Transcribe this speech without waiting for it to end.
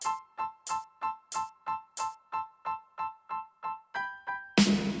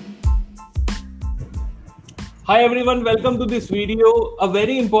Hi everyone, welcome to this video. A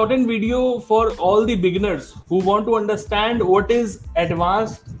very important video for all the beginners who want to understand what is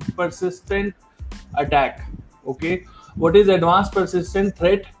advanced persistent attack. Okay, what is advanced persistent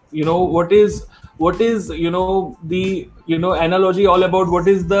threat? What is the analogy all about? What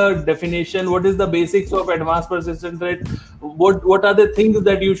is the definition? What is the basics of advanced persistent threat? What are the things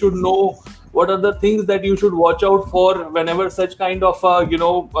that you should know? What are the things that you should watch out for whenever such kind of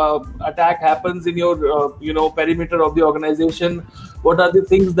attack happens in your perimeter of the organization? What are the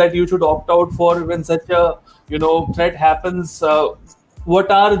things that you should opt out for when such a threat happens? What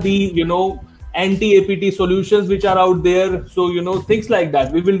are the anti-APT solutions which are out there? So things like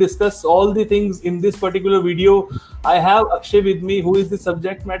that we will discuss all the things in this particular video. I have Akshay with me, who is the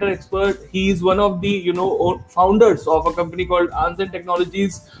subject matter expert. He is one of the founders of a company called Anzen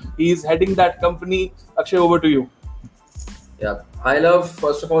Technologies. He is heading that company. Akshay, over to you. Yeah, hi love.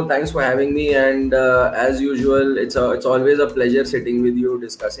 First of all, thanks for having me. And as usual, it's always a pleasure sitting with you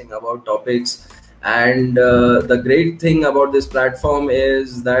discussing about topics. And the great thing about this platform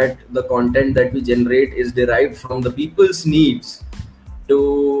is that the content that we generate is derived from the people's needs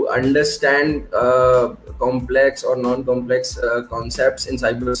to understand complex or non-complex concepts in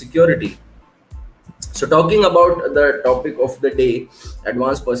cybersecurity. So talking about the topic of the day,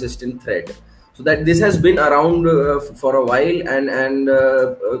 advanced persistent threat. So that this has been around for a while, and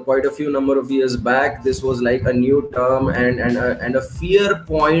quite a few number of years back, this was like a new term and a fear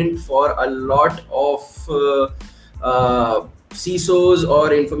point for a lot of CISOs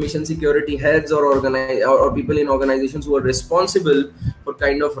or information security heads or people in organizations who are responsible for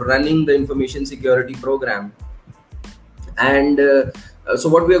kind of running the information security program. And so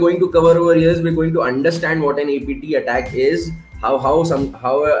what we are going to cover over here is we're going to understand what an APT attack is, how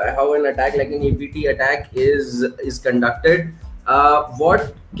an attack like an APT attack is conducted,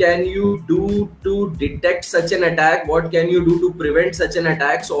 what can you do to detect such an attack, what can you do to prevent such an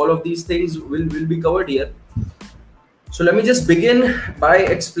attack. So all of these things will be covered here. So let me just begin by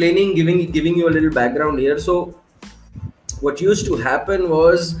explaining, giving you a little background here. So what used to happen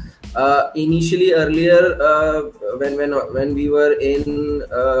was initially earlier when we were in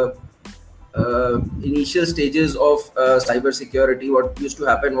initial stages of cybersecurity, what used to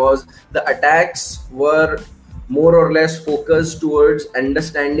happen was the attacks were more or less focused towards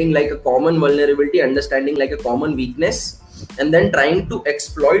understanding like a common vulnerability, understanding like a common weakness, and then trying to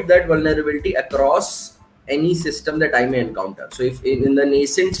exploit that vulnerability across any system that I may encounter. So if in the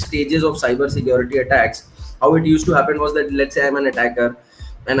nascent stages of cybersecurity attacks, how it used to happen was that, let's say I'm an attacker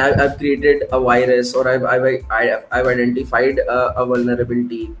and I've created a virus, or I've identified a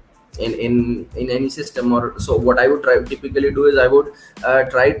vulnerability in any system. Or so what I would typically do is I would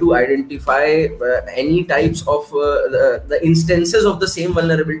try to identify any types of the instances of the same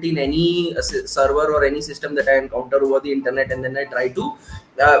vulnerability in any server or any system that I encounter over the internet, and then I try to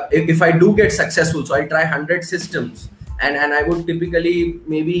if I do get successful, so I'll try 100 systems, and I would typically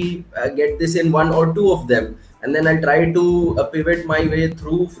maybe get this in one or two of them, and then I'll try to pivot my way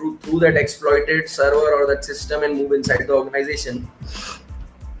through that exploited server or that system and move inside the organization.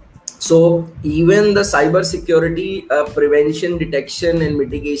 So even the cybersecurity prevention, detection and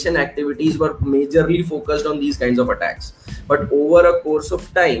mitigation activities were majorly focused on these kinds of attacks. But over a course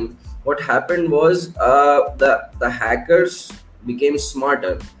of time, what happened was the hackers became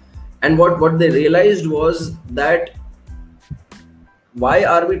smarter, and what they realized was that why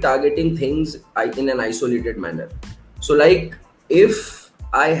are we targeting things in an isolated manner? So like if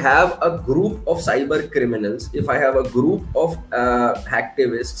I have a group of cyber criminals, if I have a group of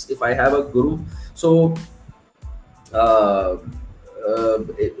hacktivists, if I have a group, so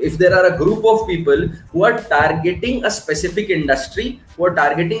if there are a group of people who are targeting a specific industry, who are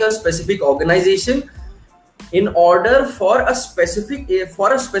targeting a specific organization in order for a specific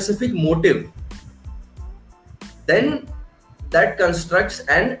motive, then that constructs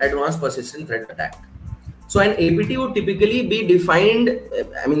an advanced persistent threat attack. So an APT would typically be defined,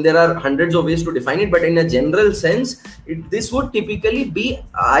 I mean there are hundreds of ways to define it, but in a general sense, this would typically be,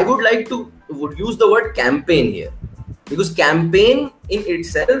 I would use the word campaign here, because campaign in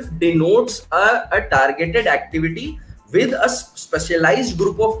itself denotes a targeted activity with a specialized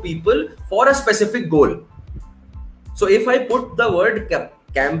group of people for a specific goal. So if I put the word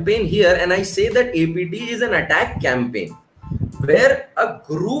campaign here and I say that APT is an attack campaign, where a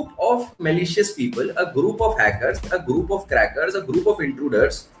group of malicious people, a group of hackers, a group of crackers, a group of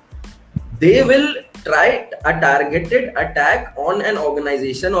intruders, they will try a targeted attack on an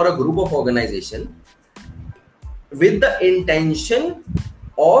organization or a group of organization with the intention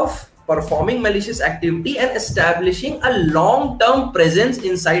of performing malicious activity and establishing a long-term presence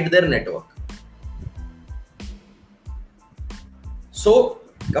inside their network. So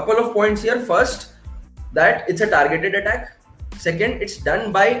couple of points here. First, that it's a targeted attack. Second, it's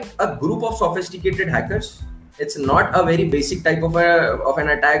done by a group of sophisticated hackers. It's not a very basic type of an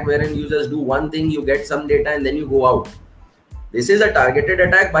attack wherein you just do one thing, you get some data, and then you go out. This is a targeted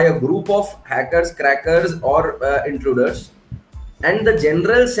attack by a group of hackers, crackers, or intruders. And the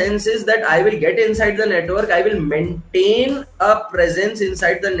general sense is that I will get inside the network, I will maintain a presence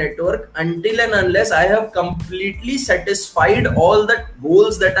inside the network until and unless I have completely satisfied all the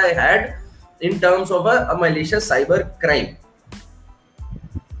goals that I had in terms of a malicious cyber crime.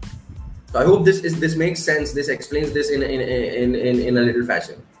 So I hope this makes sense. This explains this in a little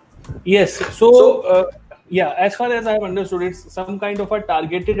fashion. Yes. So yeah, as far as I've understood, it's some kind of a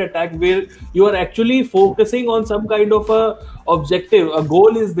targeted attack where you are actually focusing on some kind of a objective, a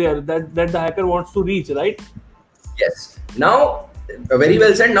goal is there that the hacker wants to reach, right? Yes. Now, very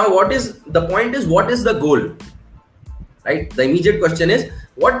well said. Now, what is the goal? Right? The immediate question is,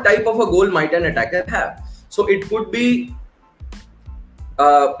 what type of a goal might an attacker have? So it could be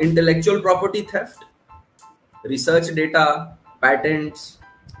intellectual property theft, research data, patents,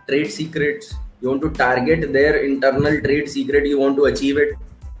 trade secrets. You want to target their internal trade secret, you want to achieve it.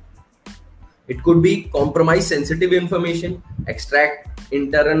 It could be compromise sensitive information, extract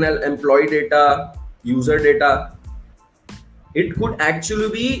internal employee data, user data. It could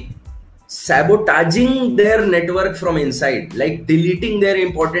actually be sabotaging their network from inside, like deleting their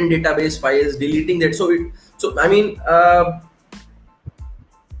important database files, deleting that. So I mean,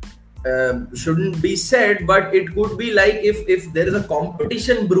 shouldn't be said, but it could be like if there is a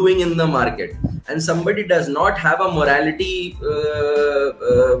competition brewing in the market and somebody does not have a morality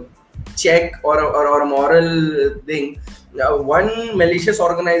check or a moral thing, one malicious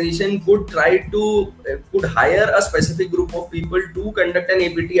organization could hire a specific group of people to conduct an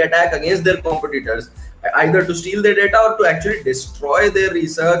APT attack against their competitors, either to steal their data or to actually destroy their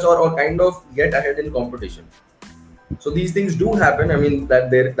research or kind of get ahead in competition. So these things do happen. I mean, that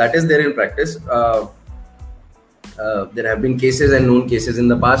is there in practice. There have been cases and known cases in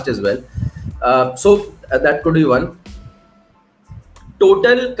the past as well. So that could be one.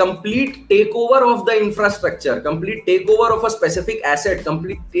 Total complete takeover of the infrastructure, complete takeover of a specific asset,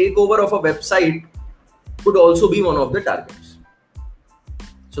 complete takeover of a website could also be one of the targets.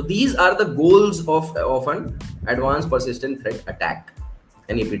 So these are the goals of an advanced persistent threat attack.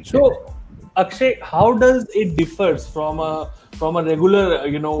 So Akshay, how does it differs from a regular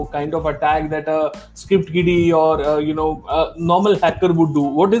kind of attack that a script kiddie or a normal hacker would do?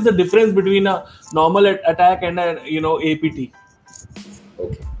 What is the difference between a normal attack and a APT?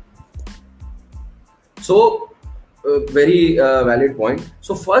 Okay. So very valid point.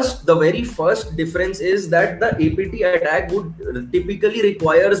 So the very first difference is that the APT attack would typically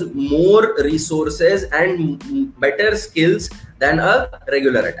requires more resources and better skills than a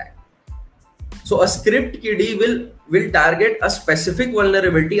regular attack. So a script kiddie will target a specific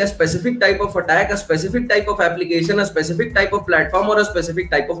vulnerability, a specific type of attack, a specific type of application, a specific type of platform, or a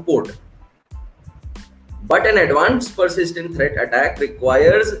specific type of port. But an advanced persistent threat attack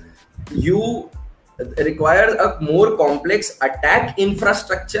requires a more complex attack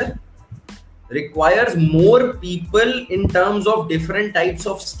infrastructure, requires more people in terms of different types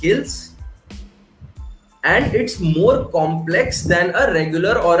of skills, and it's more complex than a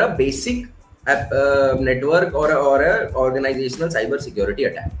regular or a basic network or a organizational cyber security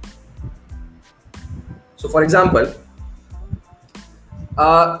attack. So for example,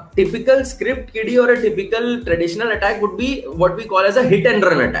 a typical script kiddie or a typical traditional attack would be what we call as a hit and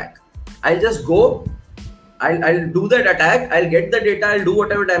run attack. I'll just go, I'll do that attack, I'll get the data, I'll do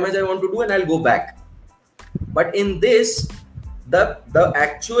whatever damage I want to do, and I'll go back. But in this, the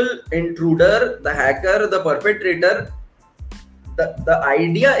actual intruder, the hacker, the perpetrator, the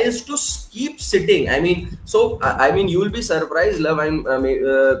idea is to keep sitting. I mean, you will be surprised, Love,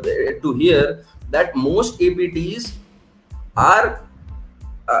 to hear that most APTs are,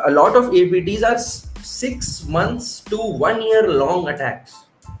 a lot of APTs are 6 months to 1 year long attacks.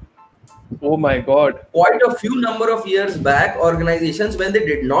 Oh my God. Quite a few number of years back, organizations, when they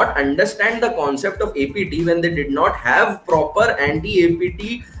did not understand the concept of APT, when they did not have proper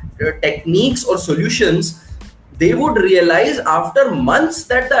anti-APT techniques or solutions, they would realize after months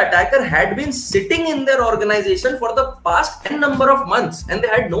that the attacker had been sitting in their organization for the past n number of months and they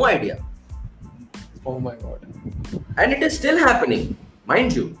had no idea. Oh my God. And it is still happening,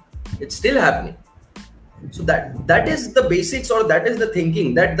 mind you, it's still happening. So that is the basics, or that is the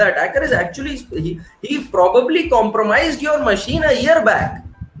thinking, that the attacker is actually, he probably compromised your machine a year back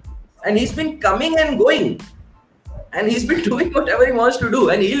and he's been coming and going and he's been doing whatever he wants to do,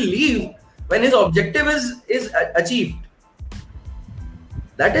 and he'll leave when his objective is achieved.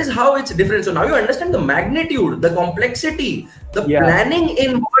 That is how it's different. So now you understand the magnitude, the complexity, the Yeah. planning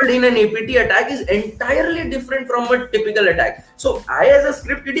involved in an APT attack is entirely different from a typical attack. So I, as a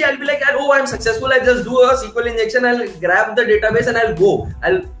script kiddie, I'll be like, oh, I'm successful. I just do a SQL injection. I'll grab the database and I'll go.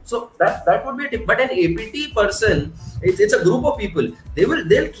 So that would be a tip. But an APT person, it's a group of people.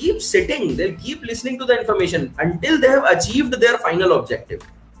 They'll keep sitting. They'll keep listening to the information until they have achieved their final objective.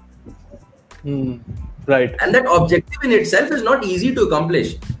 Right. And that objective in itself is not easy to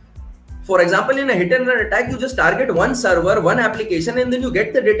accomplish. For example, in a hit and run attack, you just target one server, one application, and then you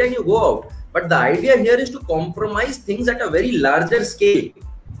get the data and you go out. But the idea here is to compromise things at a very larger scale.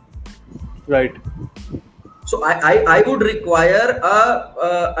 Right. So I would require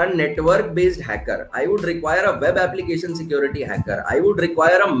a network-based hacker. I would require a web application security hacker. I would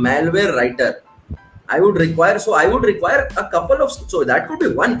require a malware writer. I would require a couple of, so that could be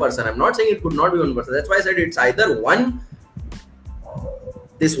one person. I'm not saying it could not be one person. That's why I said it's either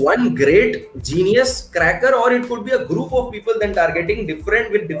this one great genius cracker, or it could be a group of people then targeting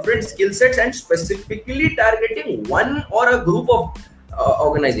with different skill sets and specifically targeting one or a group of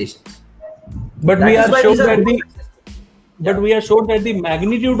organizations. But we are shown that the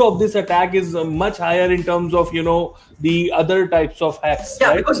magnitude of this attack is much higher in terms of, the other types of hacks. Yeah,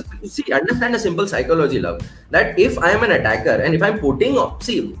 right? because see, understand a simple psychology, love. That if I am an attacker and if I'm putting, what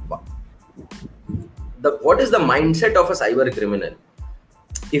is the mindset of a cyber criminal?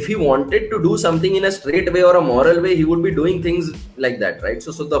 If he wanted to do something in a straight way or a moral way, he would be doing things like that, right?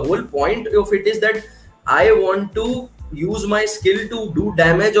 So the whole point of it is that I want to use my skill to do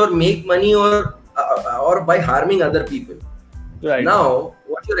damage or make money or by harming other people. Right. Now,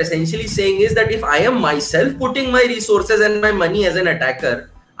 what you're essentially saying is that if I am myself putting my resources and my money as an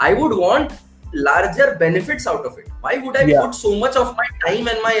attacker, I would want larger benefits out of it. Why would I put so much of my time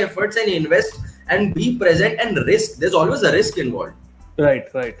and my efforts and invest and be present and risk? There's always a risk involved. Right.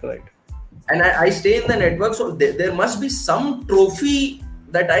 And I stay in the network, so there must be some trophy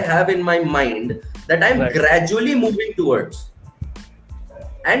that I have in my mind that I'm gradually moving towards.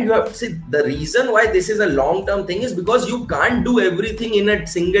 And you have to see, the reason why this is a long-term thing is because you can't do everything in a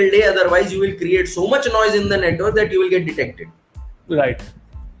single day. Otherwise, you will create so much noise in the network that you will get detected. Right.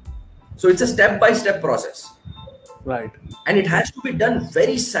 So it's a step-by-step process. Right. And it has to be done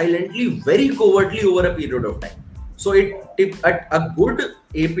very silently, very covertly over a period of time. So a good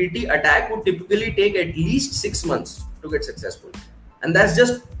APT attack would typically take at least 6 months to get successful. And that's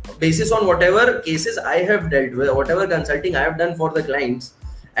just basis on whatever cases I have dealt with, whatever consulting I have done for the clients.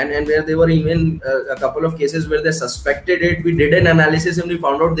 And where they were even a couple of cases where they suspected it, we did an analysis and we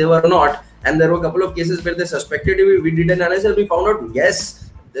found out they were not. And there were a couple of cases where they suspected it, we did an analysis and we found out, yes,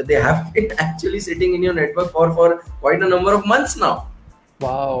 they have been actually sitting in your network for quite a number of months now.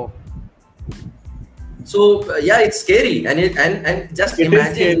 Wow. So it's scary, and just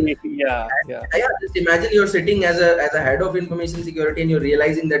imagine. Just imagine you're sitting as a head of information security and you're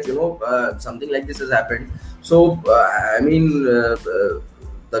realizing that something like this has happened. So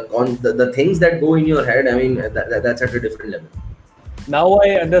the things that go in your head, that's at a different level. Now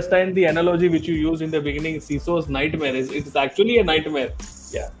I understand the analogy which you used in the beginning. CISO's nightmare it's actually a nightmare.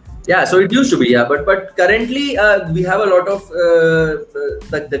 Yeah, so it used to be, but currently we have a lot of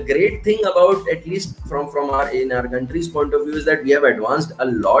the great thing about, at least from our country's point of view, is that we have advanced a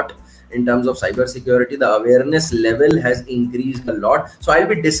lot in terms of cybersecurity. The awareness level has increased a lot. So I'll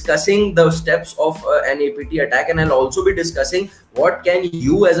be discussing the steps of an APT attack, and I'll also be discussing what can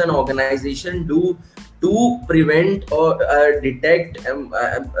you as an organization do to prevent or detect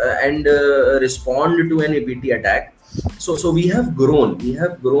and respond to an APT attack. So we have grown.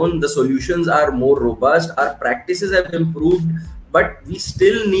 The solutions are more robust. Our practices have improved, but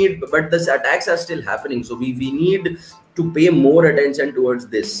the attacks are still happening. So we need to pay more attention towards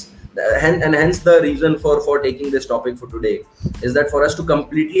this. And hence the reason for taking this topic for today is that for us to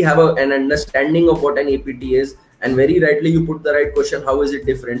completely have an understanding of what an APT is. And very rightly, you put the right question, how is it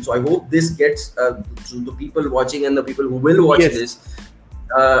different? So I hope this gets to the people watching and the people who will watch this.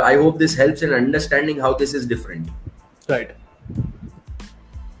 I hope this helps in understanding how this is different. Right.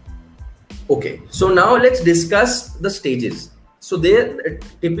 Okay, so now let's discuss the stages. So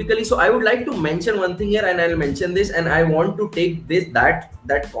typically, I would like to mention one thing here, and I'll mention this, and I want to take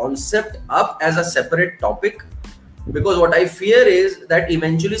that concept up as a separate topic, because what I fear is that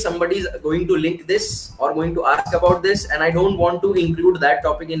eventually somebody is going to link this or going to ask about this, and I don't want to include that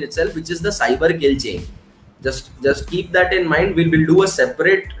topic in itself, which is the cyber kill chain. Just keep that in mind. We'll do a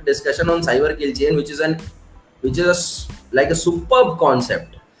separate discussion on cyber kill chain, which is like a superb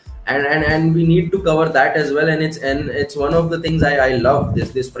concept, and we need to cover that as well, and it's one of the things I love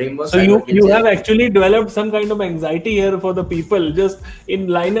this framework. So you have actually developed some kind of anxiety here for the people. Just in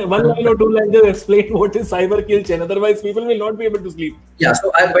one line or two lines, just explain what is cyber kill chain. Otherwise, people will not be able to sleep. Yeah.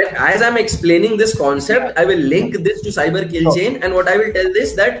 So as I'm explaining this concept, I will link this to cyber kill chain, and what I will tell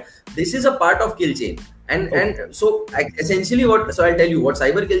this that this is a part of kill chain. And so essentially so I'll tell you what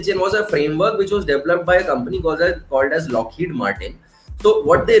cyber kill chain was. A framework which was developed by a company called as Lockheed Martin. So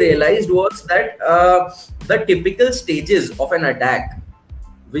what they realized was that the typical stages of an attack,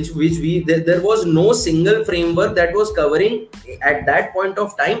 there was no single framework that was covering at that point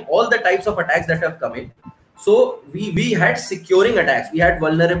of time all the types of attacks that have come in. So we had securing attacks, we had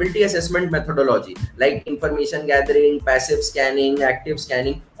vulnerability assessment methodology like information gathering, passive scanning, active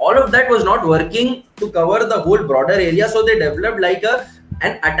scanning. All of that was not working to cover the whole broader area. So they developed like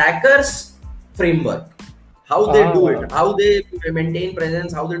an attacker's framework. How they do it, how they maintain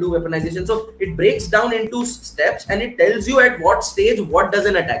presence, how they do weaponization. So it breaks down into steps and it tells you at what stage what does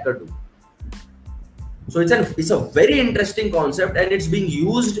an attacker do. So it's a very interesting concept and it's being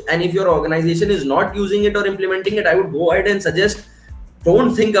used. And if your organization is not using it or implementing it, I would go ahead and suggest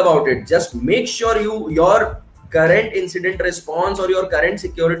don't think about it. Just make sure your current incident response or your current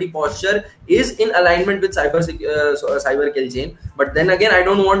security posture is in alignment with cyber kill chain. But then again, I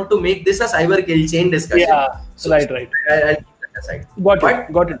don't want to make this a cyber kill chain discussion. Yeah, so right. I'll keep that aside.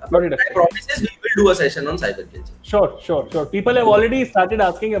 Got it. I promise we will do a session on cyber kill chain. Sure. People have already started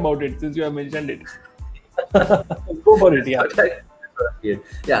asking about it since you have mentioned it. Go for it.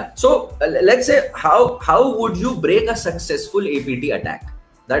 Yeah. So let's say how would you break a successful APT attack?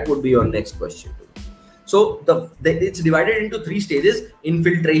 That would be your next question. So it's divided into 3 stages: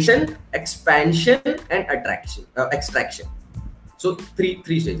 infiltration, expansion, and extraction. So three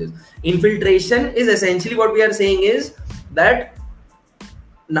stages. Infiltration is essentially what we are saying is that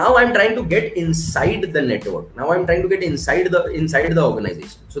now I'm trying to get inside the network. Now I'm trying to get inside the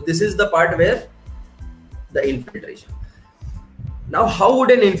organization. So this is the part where the infiltration. Now, how would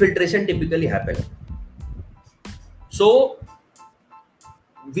an infiltration typically happen? So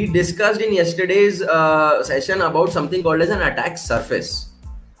we discussed in yesterday's session about something called as an attack surface.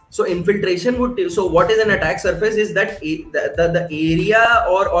 So infiltration so what is an attack surface is that the area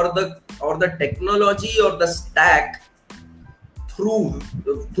or the technology or the stack through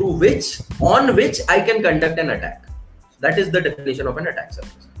which I can conduct an attack. That is the definition of an attack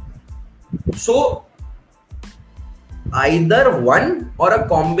surface. So either one or a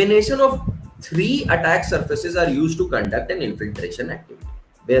combination of 3 attack surfaces are used to conduct an infiltration activity.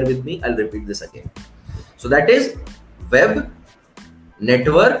 Bear with me, I'll repeat this again. So that is web,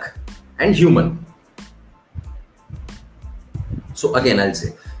 network, and human. So again, I'll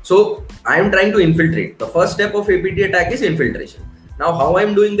say, so I am trying to infiltrate. The first step of APT attack is infiltration. Now, how I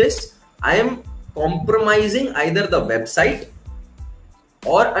am doing this? I am compromising either the website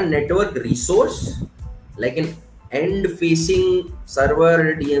or a network resource like an end-facing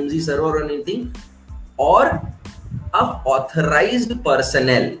server, DMZ server or anything, or a authorized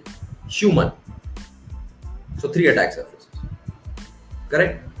personnel, human. So 3 attack surfaces.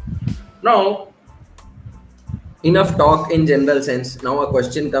 Correct? Now, enough talk in general sense. Now a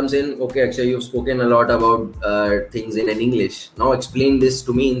question comes in. Okay, actually you've spoken a lot about things in English. Now explain this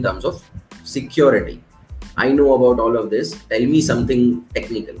to me in terms of security. I know about all of this. Tell me something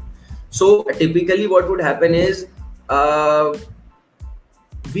technical. So typically what would happen is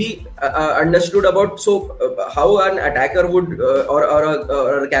we understood about how an attacker would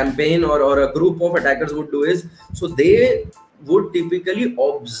or a campaign or a group of attackers would do is, so they would typically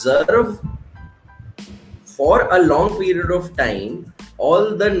observe for a long period of time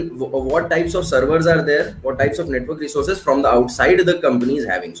what types of servers are there, what types of network resources from the outside the company is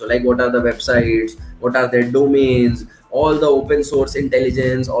having. So like what are the websites, what are their domains, all the open source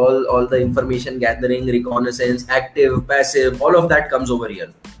intelligence, all the information gathering, reconnaissance, active, passive, all of that comes over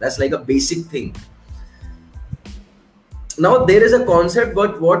here. That's like a basic thing. Now there is a concept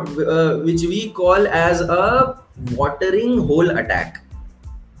which we call as a watering hole attack.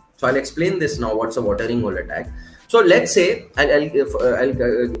 So I'll explain this now. What's a watering hole attack? So let's say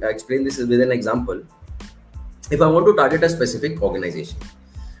I'll explain this with an example. If I want to target a specific organization,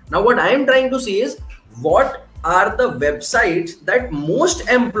 now what I am trying to see is what are the websites that most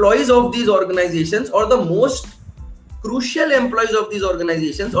employees of these organizations or the most crucial employees of these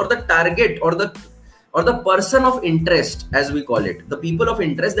organizations or the target or the person of interest, as we call it, the people of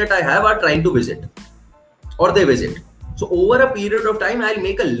interest that I have are trying to visit or they visit. So over a period of time, I'll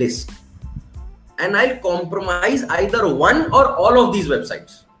make a list and I'll compromise either one or all of these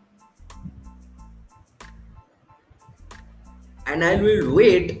websites. And I will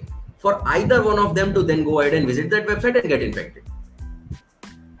wait for either one of them to then go ahead and visit that website and get infected.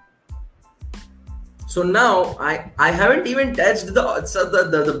 So now I haven't even touched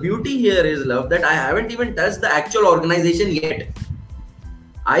the beauty here is, love, that I haven't even touched the actual organization yet.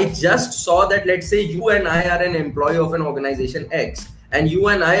 I just saw that, let's say you and I are an employee of an organization X, and you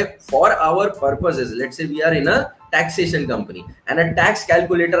and I, for our purposes, let's say we are in a taxation company, and a tax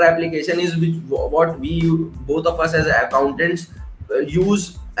calculator application is what we, both of us as accountants,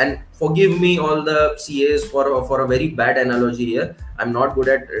 use. And forgive me all the CAs for a very bad analogy here. I'm not good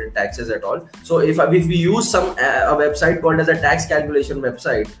at taxes at all. So if we use a website called as a tax calculation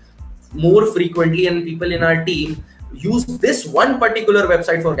website more frequently, and people in our team use this one particular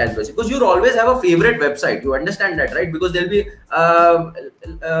website for calculation, because you always have a favorite website, you understand that, right? Because there'll be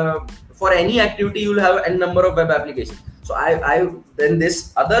for any activity you'll have a number of web applications. So then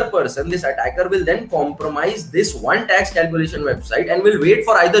this other person, this attacker, will then compromise this one tax calculation website and will wait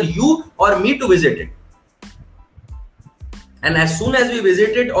for either you or me to visit it. And as soon as we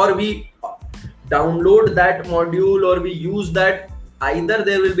visit it, or we download that module, or we use that, either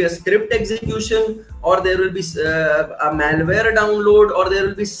there will be a script execution, or there will be a malware download, or there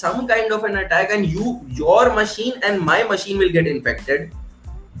will be some kind of an attack, and your machine and my machine will get infected.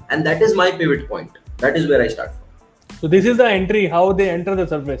 And that is my pivot point. That is where I start from. So this is the entry, how they enter the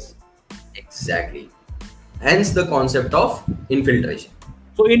service. Exactly. Hence the concept of infiltration.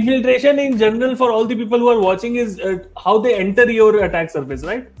 So infiltration in general, for all the people who are watching, is how they enter your attack surface,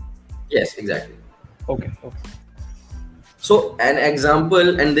 right? Yes, exactly. Okay. So an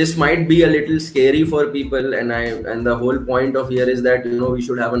example, and this might be a little scary for people, and the whole point of here is that, we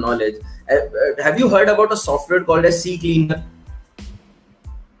should have a knowledge. Have you heard about a software called as CCleaner?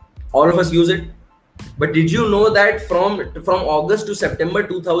 All of us use it. But did you know that from August to September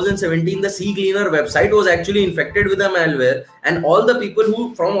 2017, the CCleaner website was actually infected with a malware, and all the people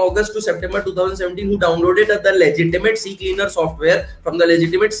who from August to September 2017 who downloaded the legitimate CCleaner software from the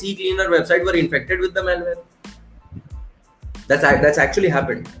legitimate CCleaner website were infected with the malware? That's actually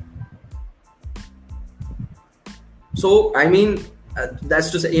happened. So I mean, that's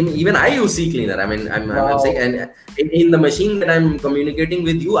to say, even I use CCleaner. I mean, I'm saying, and in the machine that I'm communicating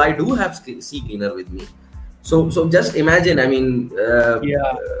with you, I do have CCleaner with me. So just imagine. I mean,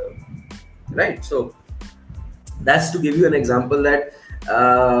 right? So that's to give you an example that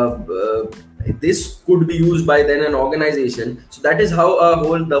this could be used by then an organization. So that is how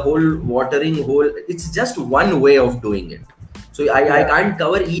the whole watering hole. It's just one way of doing it. So I can't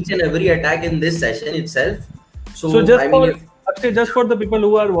cover each and every attack in this session itself. So just for the people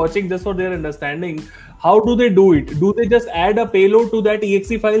who are watching, just for their understanding, how do they do it? Do they just add a payload to that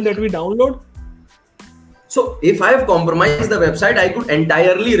exe file that we download? So if I have compromised the website, I could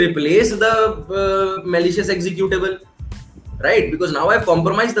entirely replace the malicious executable, right? Because now I've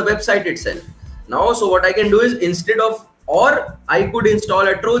compromised the website itself. Now, so what I can do is, instead of, or I could install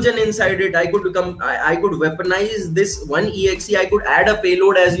a Trojan inside it. I could weaponize this one exe. I could add a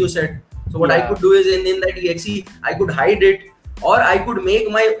payload, as you said. So what I could do is, in that exe, I could hide it, or I could make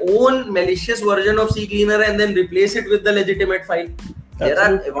my own malicious version of CCleaner and then replace it with the legitimate file.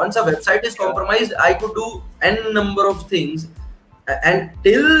 Once a website is compromised, I could do n number of things,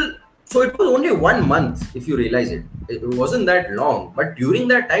 so it was only 1 month, if you realize it. It wasn't that long, but during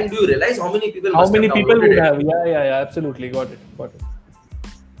that time, do you realize how many people would have? Yeah, absolutely, got it.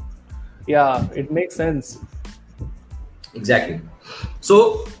 Yeah, it makes sense. Exactly.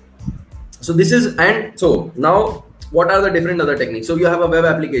 So this is, and so now, what are the different other techniques? So you have a web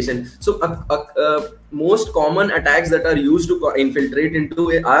application. So most common attacks that are used to infiltrate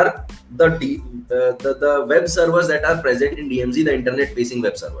into it are the web servers that are present in DMZ, the internet facing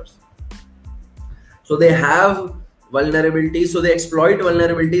web servers. So they have vulnerabilities. So they exploit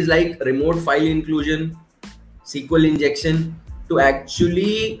vulnerabilities like remote file inclusion, SQL injection, to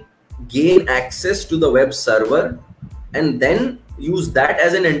actually gain access to the web server and then use that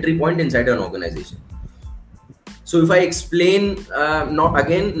as an entry point inside an organization. So if I explain,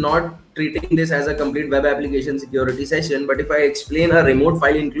 not treating this as a complete web application security session, but if I explain a remote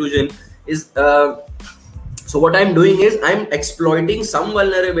file inclusion is, so what I'm doing is I'm exploiting some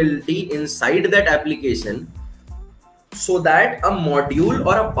vulnerability inside that application so that a module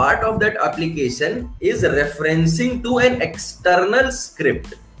or a part of that application is referencing to an external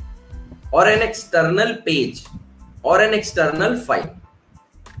script or an external page or an external file.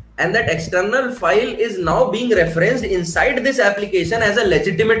 And that external file is now being referenced inside this application as a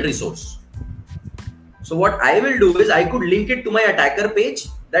legitimate resource. So what I will do is I could link it to my attacker page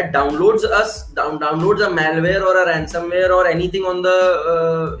that downloads a malware or a ransomware or anything on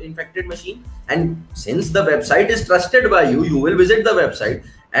the infected machine. And since the website is trusted by you, you will visit the website.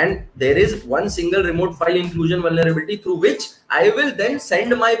 and there is one single remote file inclusion vulnerability through which I will then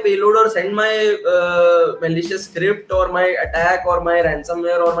send my payload or send my malicious script or my attack or my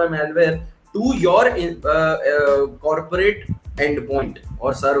ransomware or my malware to your corporate endpoint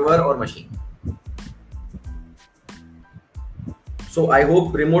or server or machine. So I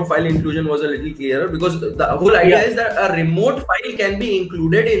hope remote file inclusion was a little clearer, because the whole idea is that a remote file can be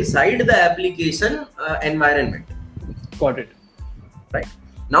included inside the application environment. Got it. Right.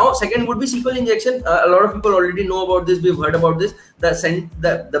 Now, second would be SQL injection. A lot of people already know about this. We've heard about this.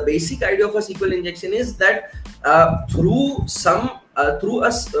 The basic idea of a SQL injection is that through a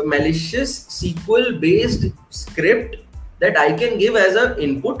malicious SQL based script that I can give as an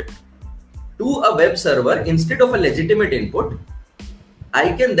input to a web server instead of a legitimate input,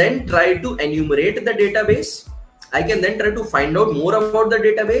 I can then try to enumerate the database. I can then try to find out more about the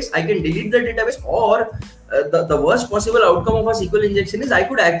database. I can delete the database, or the worst possible outcome of a SQL injection is I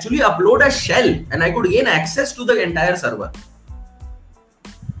could actually upload a shell and I could gain access to the entire server.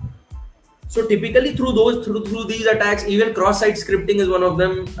 So typically through these attacks, even cross-site scripting is one of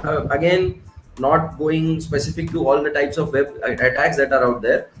them. Again, not going specific to all the types of web attacks that are out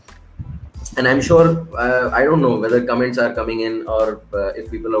there. And I'm sure, I don't know whether comments are coming in or if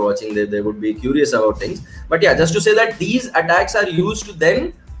people are watching, they would be curious about things. But yeah, just to say that these attacks are used to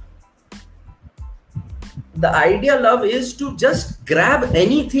then, the idea, love, is to just grab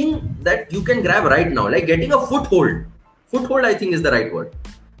anything that you can grab right now, like getting a foothold. Foothold, I think, is the right word.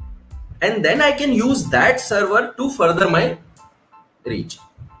 And then I can use that server to further my reach.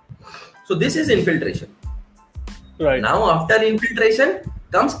 So this is infiltration. Right. Now, after infiltration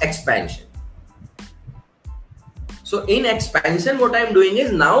comes expansion. So in expansion, what I'm doing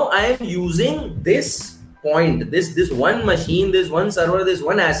is now I am using this point, this one machine, this one server, this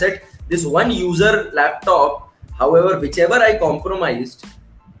one asset, this one user laptop, however, whichever I compromised,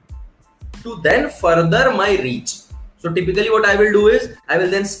 to then further my reach. So typically what I will do is I will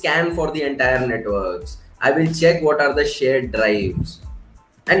then scan for the entire networks. I will check what are the shared drives.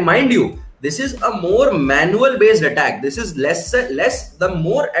 And mind you, this is a more manual based attack. This is less, the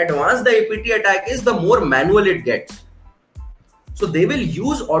more advanced the APT attack is, the more manual it gets. So they will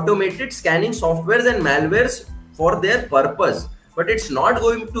use automated scanning softwares and malwares for their purpose, but it's not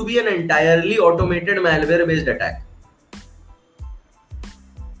going to be an entirely automated malware based attack.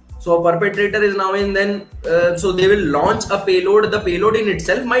 So a perpetrator is now in, then so they will launch a payload. The payload in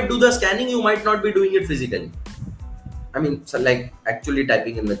itself might do the scanning. You might not be doing it physically. I mean, so like actually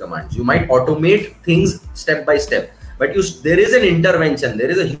typing in the commands. You might automate things step by step, but there is an intervention. There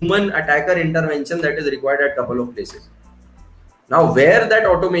is a human attacker intervention that is required at a couple of places. Now, where that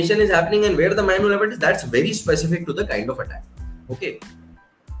automation is happening and where the manual effort is, that's very specific to the kind of attack. Okay.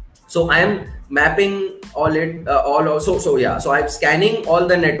 So I am mapping so I'm scanning all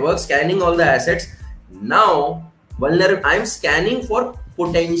the networks, scanning all the assets. Now, I'm scanning for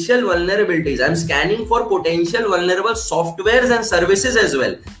potential vulnerabilities. I'm scanning for potential vulnerable softwares and services as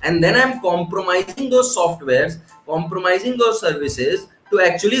well. And then I'm compromising those softwares, compromising those services to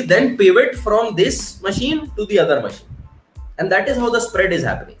actually then pivot from this machine to the other machine. And that is how the spread is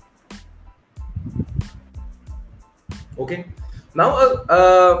happening. Okay.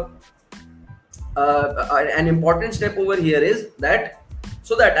 Now, an important step over here is that,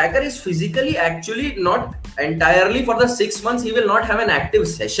 so the attacker is physically actually not entirely for the 6 months, he will not have an active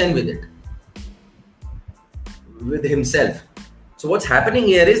session with it, with himself. So what's happening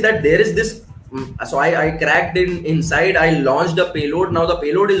here is that there is this, so I cracked inside, I launched a payload. Now the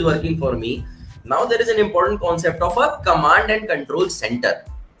payload is working for me. Now there is an important concept of a command and control center.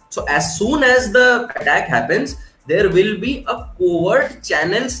 So as soon as the attack happens, there will be a covert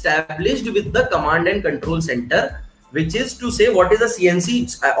channel established with the command and control center, which is to say what is a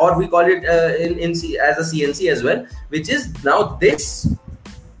CNC, or we call it as a CNC as well, which is now this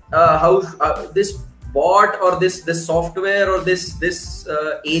this bot or this software or this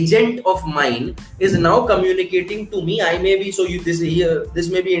agent of mine is now communicating to me. I may be, so this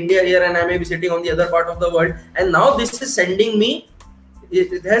may be India here, and I may be sitting on the other part of the world, and now this is sending me,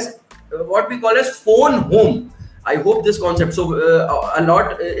 it has what we call as phone home. I hope this concept, so a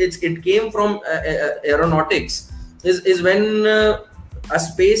lot, it came from aeronautics, is when a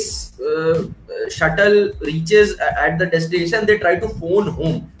space shuttle reaches at the destination, they try to phone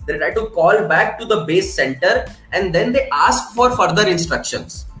home, they try to call back to the base center, and then they ask for further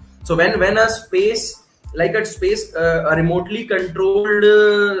instructions. So when a space, like a remotely controlled,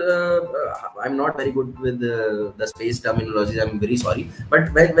 I'm not very good with the space terminology, I'm very sorry,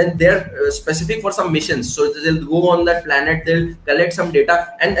 but when they're specific for some missions, so they'll go on that planet, they'll collect some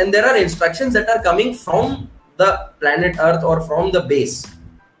data, and there are instructions that are coming from the planet Earth or from the base.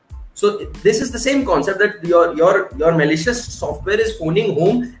 So this is the same concept, that your malicious software is phoning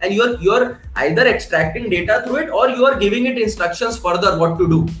home, and you're either extracting data through it, or you are giving it instructions further what to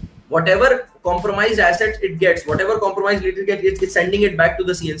do. Whatever compromised assets it gets, whatever compromised data it gets, it's sending it back to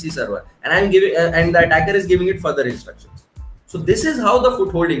the CNC server, and I'm giving, and the attacker is giving it further instructions. So this is how the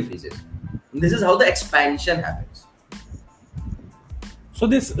foothold increases. This is how the expansion happens. So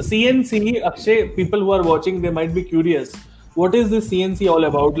this CNC, Akshay, people who are watching, they might be curious. What is this CNC all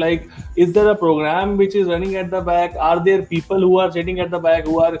about? Like, is there a program which is running at the back? Are there people who are sitting at the back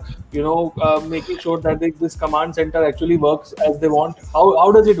who are, making sure that this command center actually works as they want?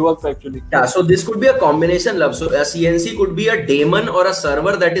 How does it work actually? Yeah, so this could be a combination, love. So a CNC could be a daemon or a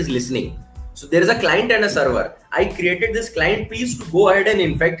server that is listening. So there is a client and a server. I created this client piece to go ahead and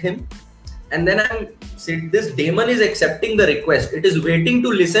infect him. And then this daemon is accepting the request. It is waiting to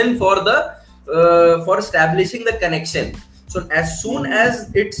listen for establishing the connection. So as soon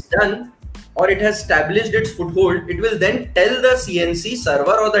as it's done, or it has established its foothold, it will then tell the CNC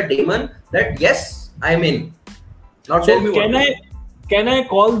server or the daemon that yes, I'm in. Now tell me can I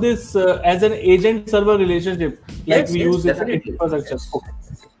call this as an agent server relationship, like we use in infrastructure? Okay.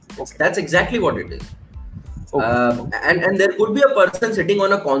 That's exactly what it is. Okay. And there could be a person sitting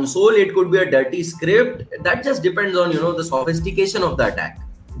on a console. It could be a dirty script. That just depends on the sophistication of the attack.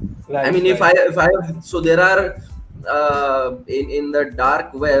 Right, I mean, if I have, so there are in the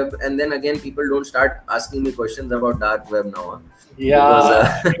dark web, and then again people don't start asking me questions about dark web now.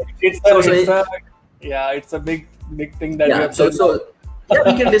 Yeah, because, it's a big thing that. Yeah, yeah,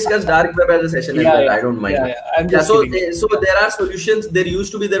 we can discuss dark web as a session. I don't mind. So there are solutions.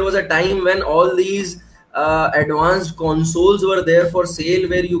 There was a time when all these advanced consoles were there for sale,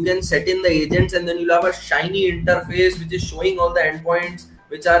 where you can set in the agents, and then you'll have a shiny interface which is showing all the endpoints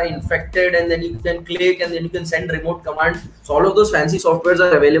which are infected, and then you can click, and then you can send remote commands. So all of those fancy softwares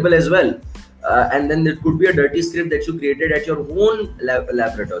are available as well. And then there could be a dirty script that you created at your own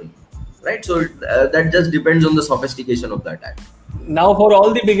laboratory, right? So that just depends on the sophistication of the attack. Now, for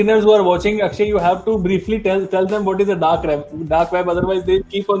all the beginners who are watching, Akshay, you have to briefly tell them what is a dark web. Otherwise, they'll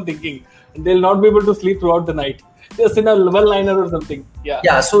keep on thinking, and they'll not be able to sleep throughout the night. Just in a one-liner or something.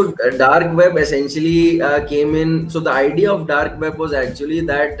 Yeah. So dark web essentially came in. So the idea of dark web was actually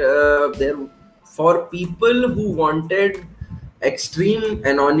that for people who wanted extreme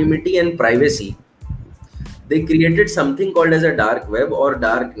anonymity and privacy, they created something called as a dark web or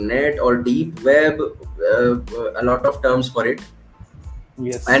dark net or deep web. A lot of terms for it.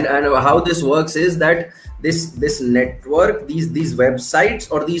 Yes. And how this works is that this network, these websites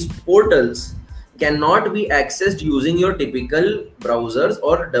or these portals cannot be accessed using your typical browsers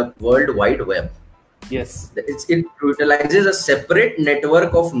or the World Wide Web. Yes. It utilizes a separate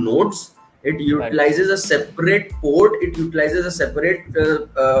network of nodes. It utilizes a separate port. It utilizes a separate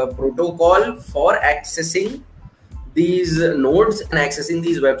protocol for accessing these nodes and accessing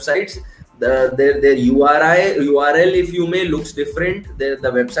these websites. Their URL, if you may, looks different. The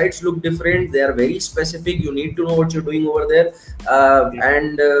websites look different. They are very specific. You need to know what you're doing over there.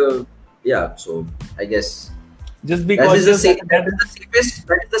 So I guess just because that is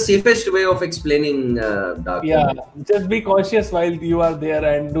the safest way of explaining dark web. Just be cautious while you are there,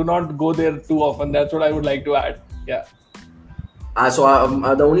 and do not go there too often. That's what I would like to add. The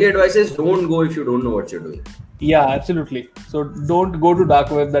only advice is don't go if you don't know what you're doing. Yeah, absolutely. So don't go to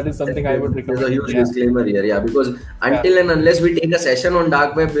dark web. That is something I would recommend. There's a huge disclaimer here, because until and unless we take a session on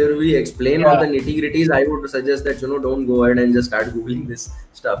dark web where we explain all the nitty-gritties, I would suggest that don't go ahead and just start googling this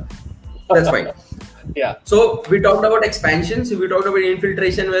stuff. That's fine. So we talked about expansions. We talked about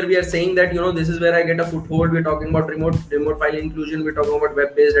infiltration, where we are saying that this is where I get a foothold. We're talking about remote file inclusion. We're talking about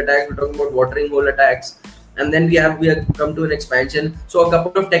web-based attacks. We're talking about watering hole attacks. And then we have come to an expansion. So a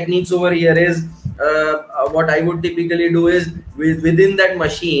couple of techniques over here is what I would typically do is within that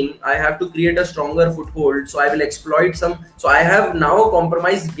machine, I have to create a stronger foothold. So I will exploit some. So I have now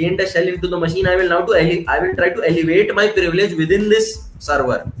gained a shell into the machine. I will try to elevate my privilege within this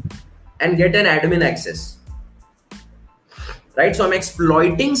server and get an admin access. Right? So I'm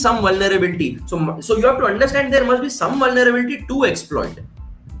exploiting some vulnerability. So you have to understand there must be some vulnerability to exploit.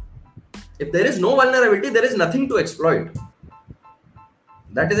 If there is no vulnerability, there is nothing to exploit.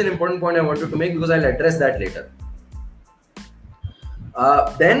 That is an important point I wanted to make, because I'll address that later.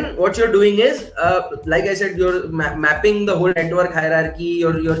 Then what you're doing is, like I said, you're mapping the whole network hierarchy.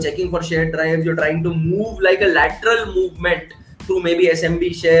 You're checking for shared drives. You're trying to move like a lateral movement through maybe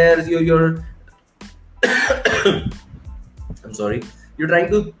SMB shares. I'm sorry. You're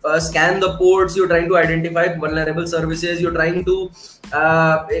trying to scan the ports. You're trying to identify vulnerable services. You're trying to,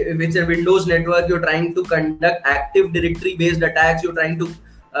 if it's a Windows network, you're trying to conduct Active Directory based attacks. You're trying to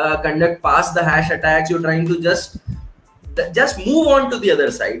conduct past the hash attacks. You're trying to just move on to the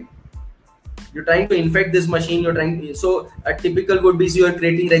other side. You're trying to infect this machine. So a typical would be, so you're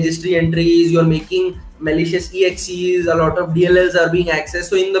creating registry entries, you're making malicious exes, a lot of DLLs are being accessed.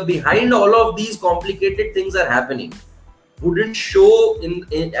 So in the behind all of these complicated things are happening. Wouldn't show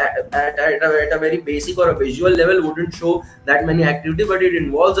at a very basic or a visual level, wouldn't show that many activity, but it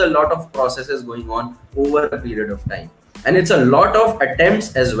involves a lot of processes going on over a period of time. And it's a lot of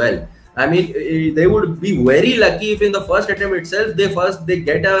attempts as well. I mean, they would be very lucky if in the first attempt itself, they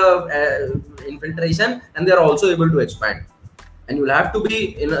get a infiltration and they're also able to expand. And you'll have to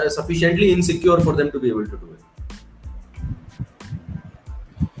be sufficiently insecure for them to be able to do it.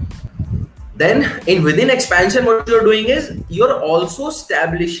 Then within expansion, what you're doing is you're also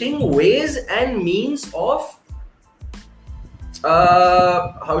establishing ways and means of,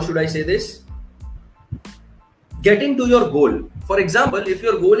 how should I say this? Getting to your goal. For example, if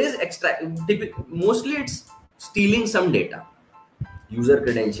your goal is mostly it's stealing some data, user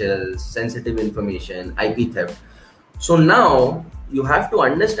credentials, sensitive information, IP theft. So now you have to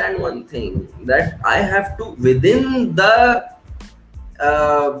understand one thing, that I have to, within the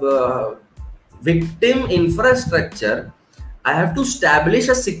victim infrastructure, I have to establish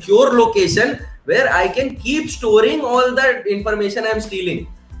a secure location where I can keep storing all that information I'm stealing.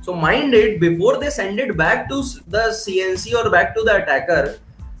 So mind it, before they send it back to the CNC or back to the attacker,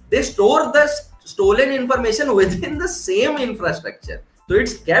 they store the stolen information within the same infrastructure. So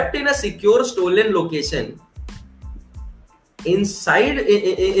it's kept in a secure stolen location inside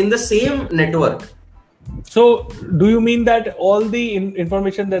in the same network. So do you mean that all the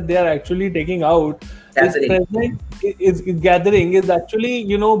information that they are actually taking out is gathering is actually,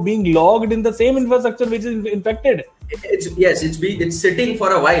 being logged in the same infrastructure which is infected? It's sitting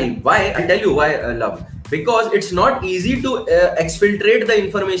for a while. Why? I'll tell you why, Love. Because it's not easy to exfiltrate the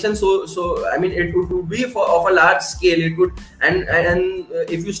information. So I mean, it would be of a large scale. It would, and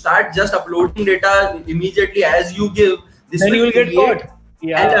if you start just uploading data immediately as you give, this then you will get caught.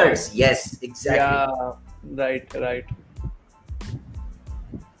 Yeah. Alerts. Yes, exactly. Yeah, right.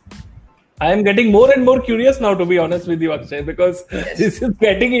 I am getting more and more curious now, to be honest with you, Akshay, because this is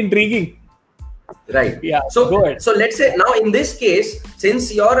getting intriguing. Right. Yeah. So go ahead. So let's say now in this case,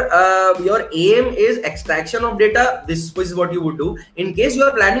 since your aim is extraction of data, this is what you would do. In case you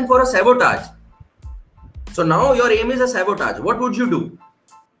are planning for a sabotage, so now your aim is a sabotage. What would you do?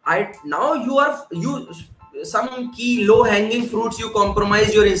 Some key low-hanging fruits you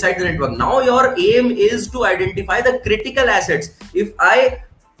compromise, you're inside the network. Now your aim is to identify the critical assets.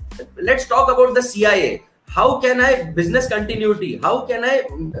 Let's talk about the CIA. How can I business continuity? How can I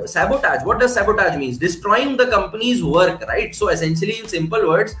sabotage? What does sabotage means? Destroying the company's work, right? So essentially, in simple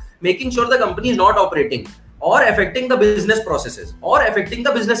words, making sure the company is not operating or affecting the business processes or affecting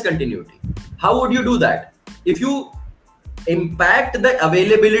the business continuity. How would you do that? If you impact the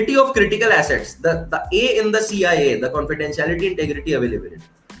availability of critical assets, the A in the CIA, the confidentiality, integrity, availability.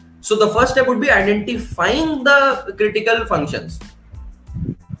 So the first step would be identifying the critical functions.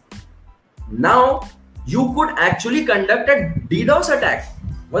 Now you could actually conduct a DDoS attack.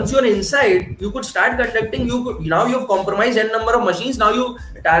 Once you're inside, you could start conducting. Now you've compromised n number of machines. Now you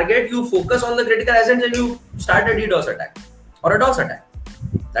focus on the critical assets, and you start a DDoS attack or a DOS attack.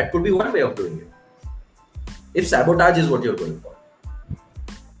 That could be one way of doing it, if sabotage is what you're going for,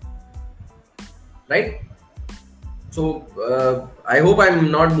 right? So I hope I'm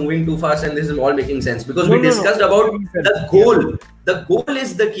not moving too fast and this is all making sense, because we discussed about the goal. The goal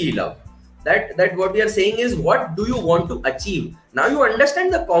is the key, Love. That what we are saying is, what do you want to achieve? Now you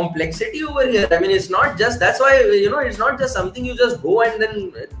understand the complexity over here. I mean, it's not just, that's why, it's not just something you just go and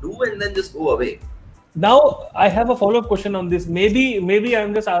then do and then just go away. Now I have a follow-up question on this. Maybe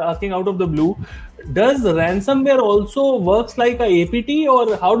I'm just asking out of the blue. Does ransomware also works like a APT,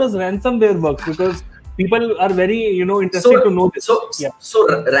 or how does ransomware works? Because people are very interested to know this.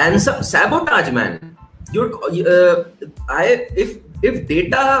 So ransom sabotage, man. If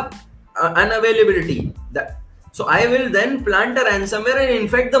data unavailability, so I will then plant a ransomware and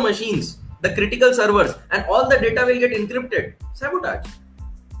infect the machines, the critical servers, and all the data will get encrypted. Sabotage.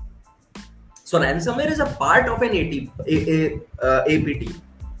 So ransomware is a part of an APT.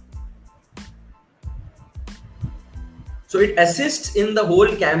 So it assists in the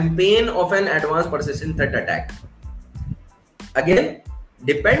whole campaign of an advanced persistent threat attack. Again,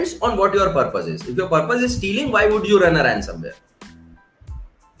 depends on what your purpose is. If your purpose is stealing, why would you run a ransomware?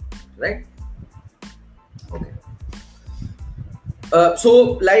 Right? Okay.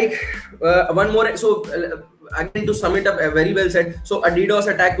 So like one more. So again, to sum it up, very well said. So a DDoS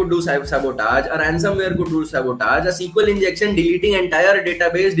attack could do sabotage, a ransomware could do sabotage, a SQL injection, deleting entire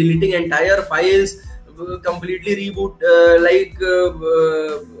database, deleting entire files, completely reboot,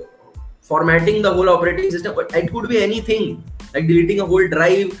 formatting the whole operating system. But it could be anything, like deleting a whole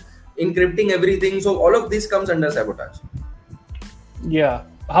drive, encrypting everything. So all of this comes under sabotage. Yeah.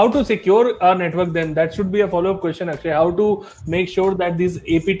 How to secure our network then? That should be a follow-up question actually. How to make sure that these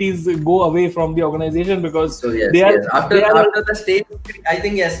APTs go away from the organization, because so yes, they are, yes. After the stage, I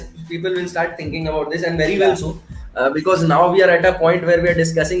think yes, people will start thinking about this, and very well so, because now we are at a point where we are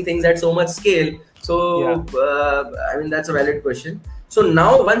discussing things at so much scale. So I mean, that's a valid question. So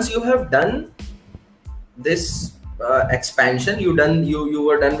now once you have done this expansion, you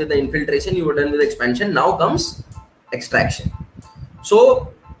were done with the infiltration, you were done with expansion. Now comes extraction.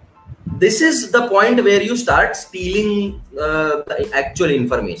 So this is the point where you start stealing the actual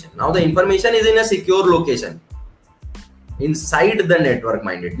information. Now the information is in a secure location inside the network,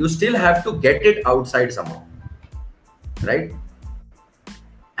 minded. You still have to get it outside somehow, right?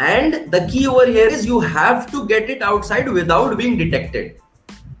 And the key over here is you have to get it outside without being detected.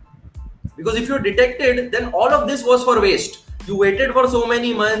 Because if you're detected, then all of this was for waste. You waited for so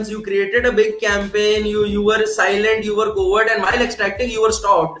many months, you created a big campaign, you were silent, you were covert, and while extracting, you were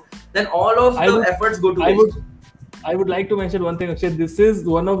stopped. Then all of the efforts go to waste. I would like to mention one thing, Akshay. This is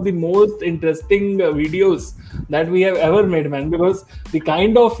one of the most interesting videos that we have ever made, man, because the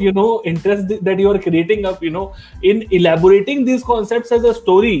kind of, interest that you are creating up, in elaborating these concepts as a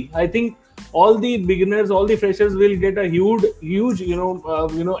story, I think all the beginners, all the freshers will get a huge,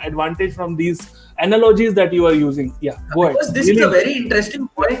 advantage from these analogies that you are using. Yeah, go ahead. Because this is a very interesting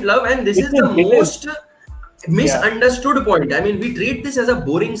point, Love, and this is the most misunderstood point. I mean, we treat this as a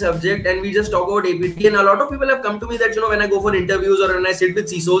boring subject and we just talk about APT, and a lot of people have come to me that, when I go for interviews or when I sit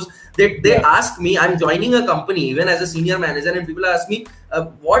with CISOs, they ask me, I'm joining a company even as a senior manager, and people ask me,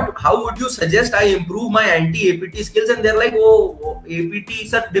 how would you suggest I improve my anti-APT skills? And they're like, APT,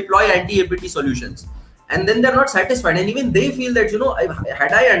 sir, deploy anti-APT solutions. And then they're not satisfied, and even they feel that,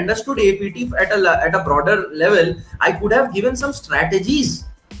 had I understood APT at a broader level, I could have given some strategies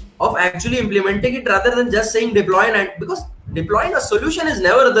of actually implementing it rather than just saying deploy, and because deploying a solution is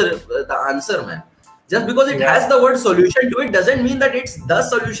never the answer, man. Just because it has the word solution to it doesn't mean that it's the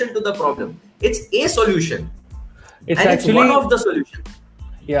solution to the problem. It's a solution. It's one of the solutions.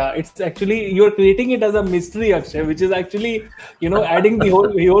 Yeah, it's actually, you're creating it as a mystery, Akshay, which is actually, adding the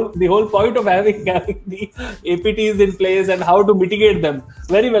whole point of having the APTs in place and how to mitigate them.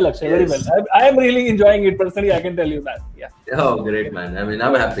 Very well, Akshay. Very well. I am really enjoying it personally. I can tell you that. Yeah. Oh, great, man. I mean,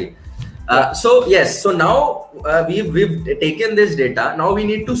 I'm happy. So yes. So now we've taken this data. Now we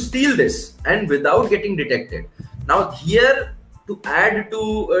need to steal this, and without getting detected. Now here, to add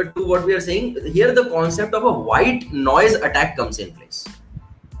to what we are saying, here the concept of a white noise attack comes in place.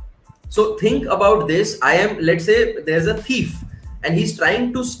 So think about this. Let's say there's a thief and he's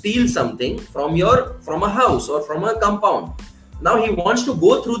trying to steal something from a house or from a compound. Now he wants to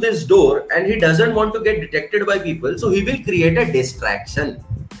go through this door and he doesn't want to get detected by people. So he will create a distraction.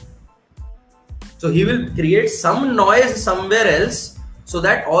 So he will create some noise somewhere else so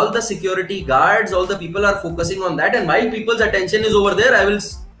that all the security guards, all the people are focusing on that. And while people's attention is over there,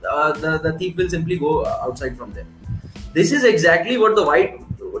 the thief will simply go outside from there. This is exactly what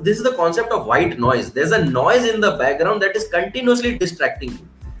this is the concept of white noise. There's a noise in the background that is continuously distracting you,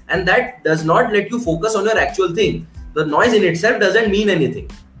 and that does not let you focus on your actual thing. The noise in itself doesn't mean anything.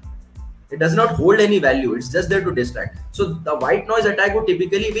 It does not hold any value. It's just there to distract. So the white noise attack would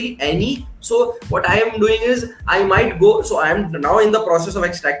typically be so what I am doing is I might go, so I am now in the process of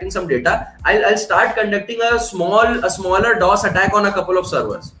extracting some data. I'll start conducting a smaller DOS attack on a couple of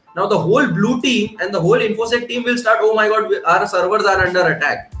servers. Now the whole blue team and the whole InfoSec team will start, oh my God, our servers are under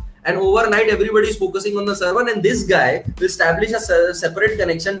attack. And overnight, everybody is focusing on the server, and this guy will establish a separate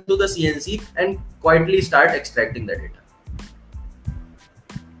connection to the CNC and quietly start extracting the data.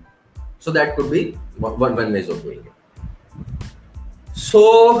 So that could be one way of doing it.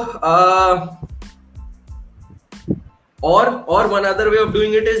 So, or one other way of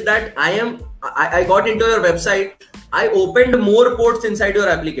doing it is that I got into your website, I opened more ports inside your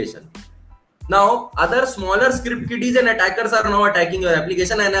application. Now, other smaller script kiddies and attackers are now attacking your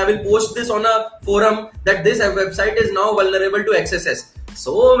application, and I will post this on a forum that this website is now vulnerable to XSS.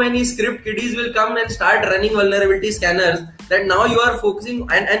 So many script kiddies will come and start running vulnerability scanners that now you are focusing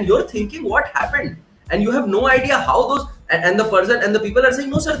and you're thinking what happened, and you have no idea how those, and the person and the people are saying,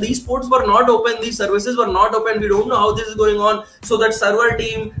 no sir, these ports were not open, these services were not open, we don't know how this is going on. So that server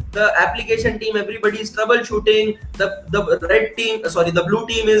team, the application team, everybody is troubleshooting, the blue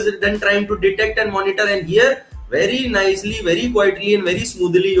team is then trying to detect and monitor, and here very nicely, very quietly and very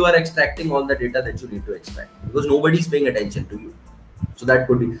smoothly you are extracting all the data that you need to extract, because nobody is paying attention to you. So that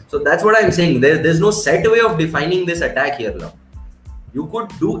could be, so that's what I'm saying, there's no set way of defining this attack here now. You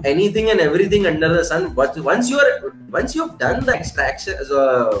could do anything and everything under the sun, but once you've done the extraction,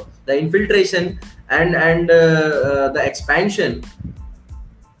 the infiltration and the expansion,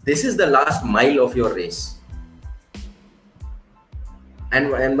 this is the last mile of your race.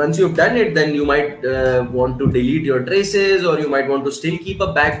 And once you've done it, then you might want to delete your traces, or you might want to still keep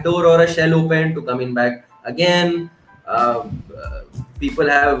a backdoor or a shell open to come in back again. People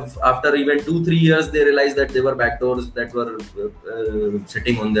have, after even 2-3 years, they realize that there were backdoors that were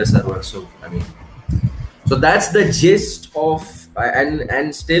sitting on their server. So I mean, so that's the gist of,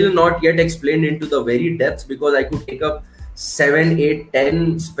 and still not yet explained into the very depths, because I could take up 7, 8,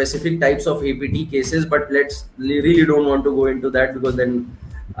 10 specific types of APT cases, but really don't want to go into that, because then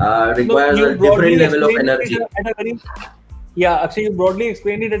requires a different level of energy. Yeah, actually, you broadly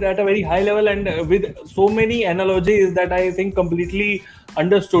explained it at a very high level, and with so many analogies that I think completely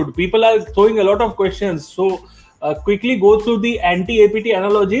understood. People are throwing a lot of questions, so quickly go through the anti-APT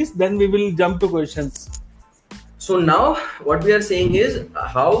analogies, then we will jump to questions. So now what we are saying is,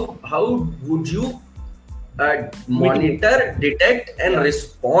 how would you monitor, detect and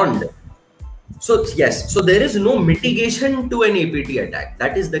respond? So yes, so there is no mitigation to an APT attack.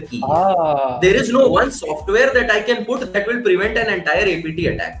 That is the key. There is no one software that I can put that will prevent an entire APT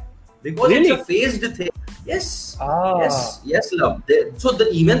attack, because it's a phased thing. Yes, yes, love. So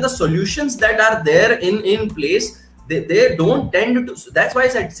even the solutions that are there in place, they don't tend to. That's why I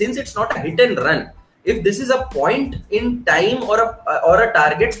said, since it's not a hit and run, if this is a point in time or a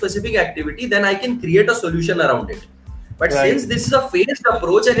target specific activity, then I can create a solution around it. But since this is a phased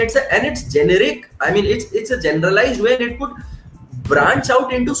approach and it's generic, I mean it's a generalized way, and it could branch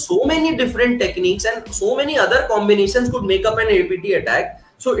out into so many different techniques, and so many other combinations could make up an APT attack.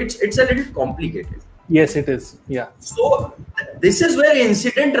 So it's a little complicated. Yes, it is. Yeah. So this is where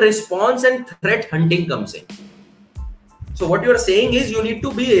incident response and threat hunting comes in. So what you are saying is, you need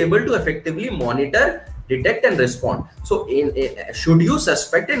to be able to effectively monitor, detect and respond. So should you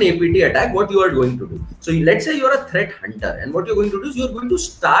suspect an APT attack, what you are going to do? So let's say you're a threat hunter, and what you're going to do is you're going to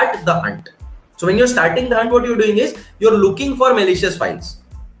start the hunt. So when you're starting the hunt, what you're doing is you're looking for malicious files.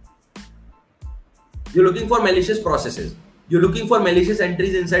 You're looking for malicious processes. You're looking for malicious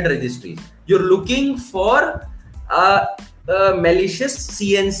entries inside registries. You're looking for malicious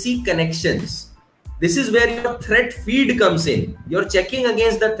CNC connections. This is where your threat feed comes in. You're checking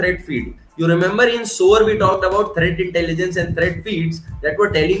against the threat feed. You remember in SOAR we talked about threat intelligence and threat feeds that were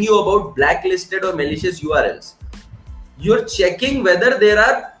telling you about blacklisted or malicious URLs. You're checking whether there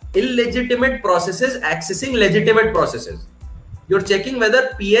are illegitimate processes accessing legitimate processes. You're checking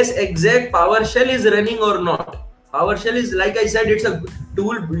whether PSExec PowerShell is running or not. PowerShell is, like I said, it's a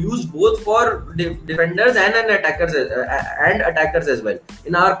tool used both for defenders and attackers as well,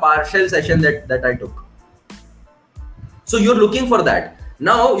 in our PowerShell session that I took. So you're looking for that.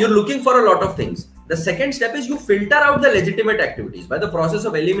 Now you're looking for a lot of things. The second step is you filter out the legitimate activities. By the process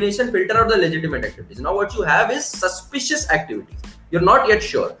of elimination, filter out the legitimate activities. Now what you have is suspicious activities. You're not yet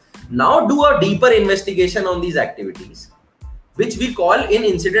sure. Now do a deeper investigation on these activities, which we call in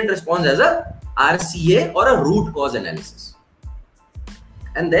incident response as a RCA, or a root cause analysis.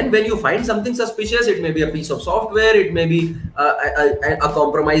 And then when you find something suspicious, it may be a piece of software, it may be a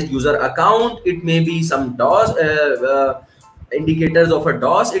compromised user account, it may be some DOS, indicators of a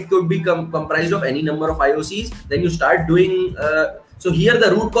DOS, it could be comprised of any number of IOCs. Then you start doing, so here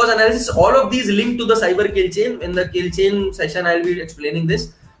the root cause analysis, all of these link to the cyber kill chain. In the kill chain session, I'll be explaining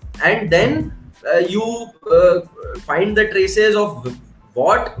this. And then you find the traces of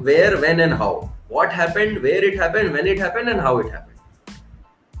what, where, when and how. What happened, where it happened, when it happened and how it happened.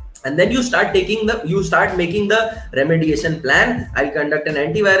 And then you start making the remediation plan. I'll conduct an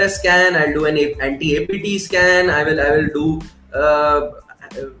antivirus scan, I'll do an anti-APT scan, I will do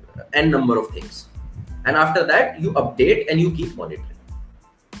n number of things. And after that, you update and you keep monitoring.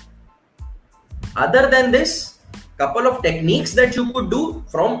 Other than this, couple of techniques that you could do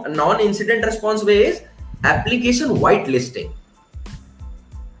from a non-incident response way is application whitelisting,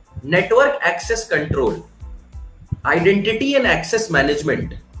 network access control, identity and access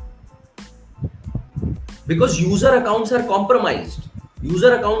management. Because user accounts are compromised,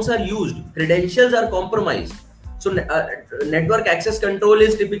 user accounts are used, credentials are compromised. So network access control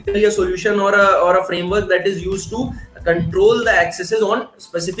is typically a solution or a framework that is used to control the accesses on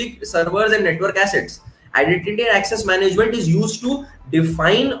specific servers and network assets. Identity and access management is used to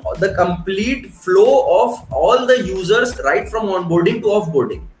define the complete flow of all the users right from onboarding to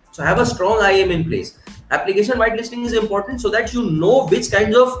offboarding. So have a strong IAM in place. Application whitelisting is important so that you know which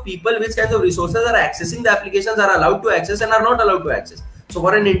kinds of people, which kinds of resources are accessing the applications, are allowed to access and are not allowed to access. So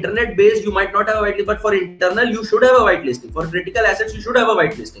for an internet based, you might not have a whitelist, but for internal, you should have a whitelisting. For critical assets, you should have a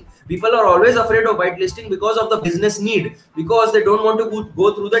whitelisting. People are always afraid of whitelisting because of the business need, because they don't want to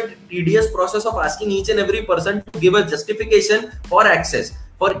go through the tedious process of asking each and every person to give a justification for access.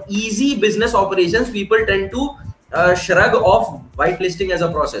 For easy business operations, people tend to shrug off whitelisting as a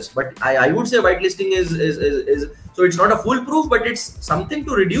process. But I would say whitelisting is so it's not a foolproof, but it's something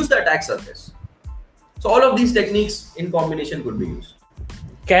to reduce the attack surface. So all of these techniques in combination could be used.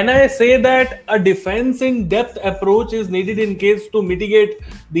 Can I say that a defense in depth approach is needed in case to mitigate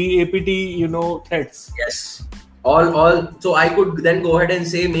the APT, threats? Yes. All. So I could then go ahead and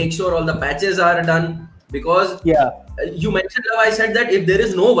say, make sure all the patches are done, because you mentioned, I said that if there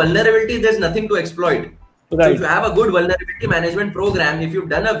is no vulnerability, there's nothing to exploit. Right. So if you have a good vulnerability management program, if you've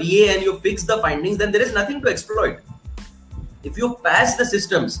done a VA and you fix the findings, then there is nothing to exploit. If you patch the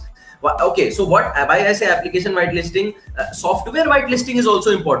systems. Okay, so why I say application whitelisting, software whitelisting is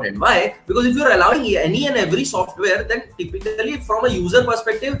also important. Why? Because if you're allowing any and every software, then typically from a user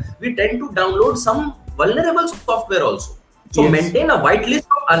perspective, we tend to download some vulnerable software also. So maintain a whitelist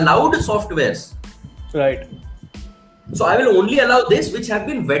of allowed softwares. Right. So I will only allow this which have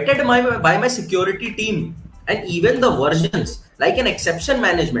been vetted by my security team, and even the versions like an exception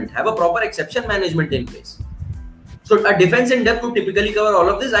management, have a proper exception management in place. So a defense in depth would typically cover all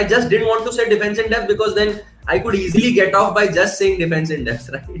of this. I just didn't want to say defense in depth because then I could easily get off by just saying defense in depth,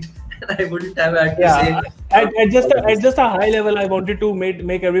 right? I wouldn't have had to say. At just a high level, I wanted to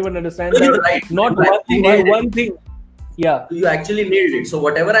make everyone understand that not one thing. Yeah, you actually nailed it. So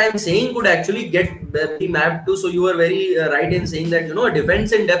whatever I am saying could actually be mapped to. So you were very right in saying that a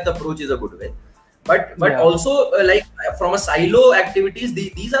defense in depth approach is a good way. But also like from a silo activities,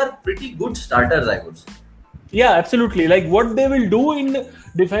 these are pretty good starters, I would say. Yeah, absolutely. Like what they will do in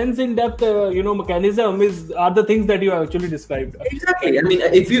defense in depth, mechanism are the things that you have actually described. Exactly. I mean,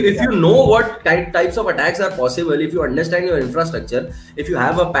 if you know what types of attacks are possible, if you understand your infrastructure, if you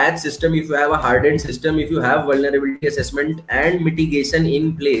have a patch system, if you have a hardened system, if you have vulnerability assessment and mitigation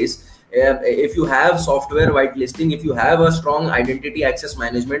in place, if you have software whitelisting, if you have a strong identity access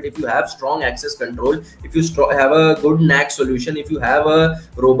management, if you have strong access control, if you have a good NAC solution, if you have a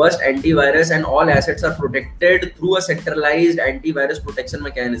robust antivirus and all assets are protected through a centralized antivirus protection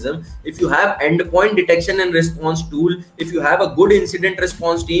mechanism, if you have endpoint detection and response tool, if you have a good incident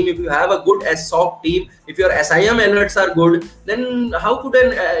response team, if you have a good SOC team, if your SIM alerts are good, then how could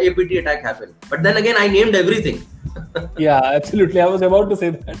an APT attack happen? But then again, I named everything. Yeah, absolutely. I was about to say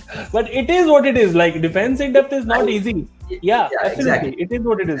that. But it is what it is. Like defense in depth is not easy. Yeah, absolutely. Exactly. It is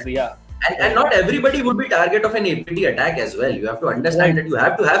what it is. Yeah. And not everybody would be target of an APT attack as well. You have to understand that you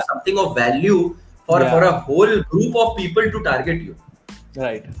have to have something of value for a whole group of people to target you.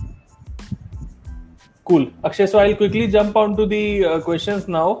 Right. Cool. Akshay, so I'll quickly jump onto the questions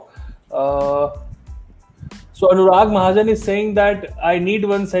now. So Anurag Mahajan is saying that I need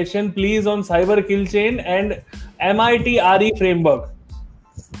one session, please, on cyber kill chain and MIT RE framework.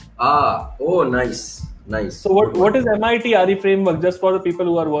 Oh, nice. So what is MIT RE framework, just for the people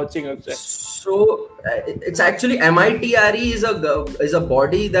who are watching, Akshay? So it's actually MIT RE is a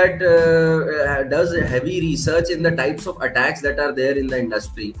body that does heavy research in the types of attacks that are there in the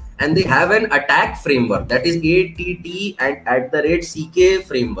industry, and they have an attack framework that is ATT and @CK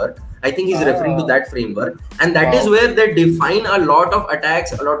framework. I think he's referring to that framework, and that is where they define a lot of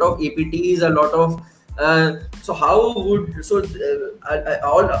attacks, a lot of APTs, a lot of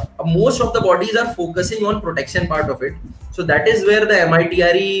most of the bodies are focusing on protection part of it. So that is where the MIT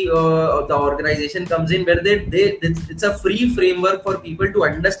RE the organization comes in, where it's a free framework for people to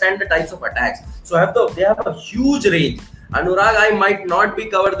understand the types of attacks. So they have a huge range. Anurag, I might not be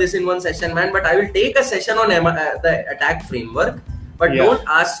covered this in one session, man, but I will take a session on the attack framework. But don't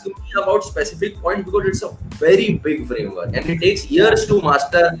ask me about specific points because it's a very big framework and it takes years to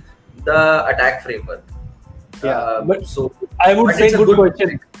master the attack framework. But so I would say good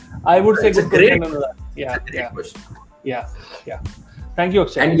question. I would say good question. Yeah. Thank you,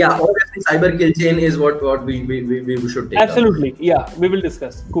 Akshay. And obviously cyber kill chain is what we should take. Absolutely. Yeah, we will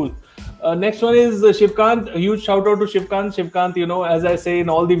discuss. Cool. Next one is Shivkant. A huge shout out to Shivkant. Shivkant, as I say in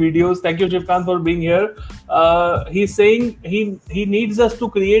all the videos, thank you, Shivkant, for being here. He's saying he needs us to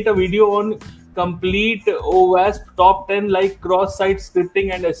create a video on complete OWASP top 10 like cross-site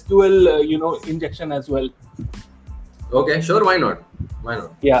scripting and SQL, injection as well. Okay, sure. Why not? Why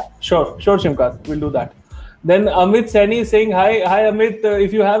not? Yeah, sure, Shimkar. We'll do that. Then Amit Saini is saying, hi Amit.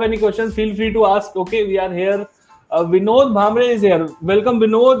 If you have any questions, feel free to ask. Okay, we are here. Vinod Bhamre is here. Welcome,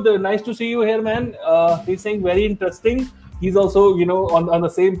 Vinod. Nice to see you here, man. He's saying very interesting. He's also, on the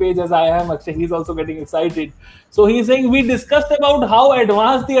same page as I am. Actually, he's also getting excited. So he's saying we discussed about how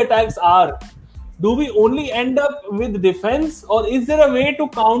advanced the attacks are. Do we only end up with defense, or is there a way to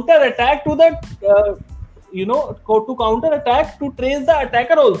counter attack to that? To counter attack to trace the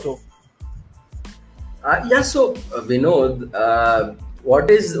attacker also? Yeah. So Vinod, what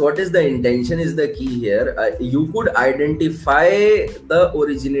is the intention is the key here. You could identify the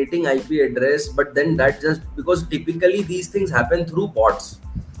originating IP address, but then that just because typically these things happen through bots.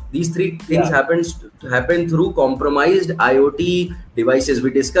 These three things happen through compromised IoT devices.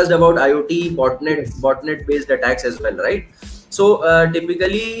 We discussed about IoT botnet based attacks as well, right? So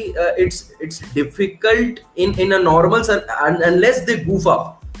typically it's difficult in a normal unless they goof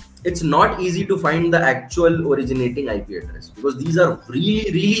up. It's not easy to find the actual originating IP address because these are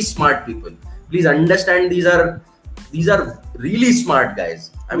really smart people. Please understand, these are really smart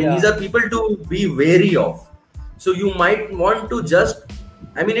guys. I mean, these are people to be wary of. So you might want to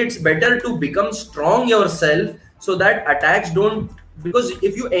it's better to become strong yourself so that attacks don't, because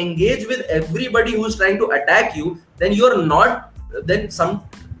if you engage with everybody who's trying to attack you, then you're not, then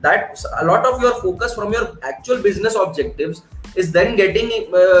a lot of your focus from your actual business objectives is then getting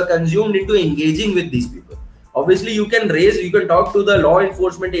consumed into engaging with these people. Obviously, you can talk to the law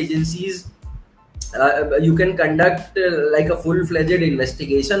enforcement agencies. You can conduct like a full-fledged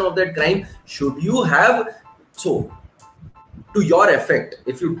investigation of that crime. Should you have, so to your effect,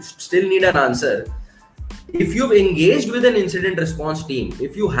 if you still need an answer, if you've engaged with an incident response team,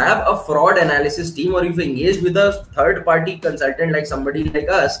 if you have a fraud analysis team, or if you engaged with a third-party consultant like somebody like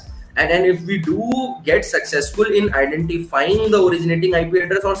us, and if we do get successful in identifying the originating IP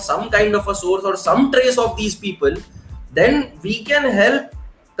address or some kind of a source or some trace of these people, then we can help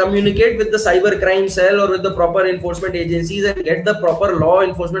communicate with the cybercrime cell or with the proper enforcement agencies and get the proper law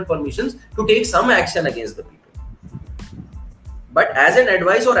enforcement permissions to take some action against the people. But as an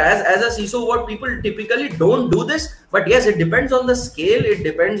advice or as a CISO, what people typically don't do this, but yes, it depends on the scale. It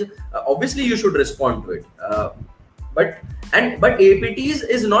depends. Obviously, you should respond to it. But APTs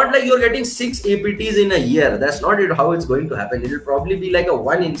is not like you're getting 6 APTs in a year. That's not how it's going to happen. It will probably be like a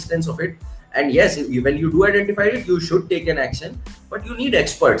one instance of it. And yes, when you do identify it, you should take an action. But you need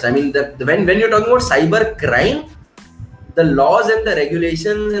experts. I mean, when you're talking about cyber crime, the laws and the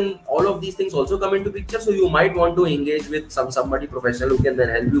regulations and all of these things also come into picture. So you might want to engage with somebody professional who can then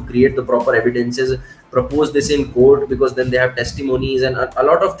help you create the proper evidences, propose this in court, because then they have testimonies and a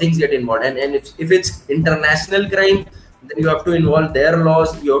lot of things get involved. And if it's international crime, then you have to involve their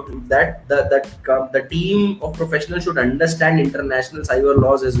laws. You have to, the team of professionals should understand international cyber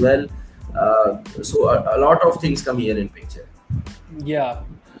laws as well. So a lot of things come here in picture. Yeah.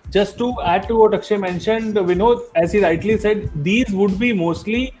 Just to add to what Akshay mentioned, Vinod, as he rightly said, these would be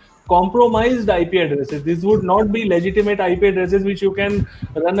mostly compromised IP addresses. These would not be legitimate IP addresses which you can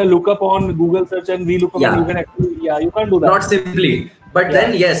run a lookup on Google search and VLOOKUP. Yeah. And you can actually, you can't do that. Not simply. But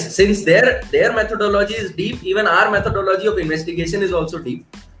then yes, since their methodology is deep, even our methodology of investigation is also deep.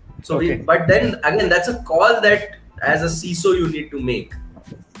 So but then again, that's a call that as a CISO you need to make.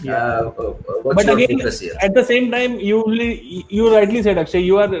 But again, at the same time, you rightly said, Akshay,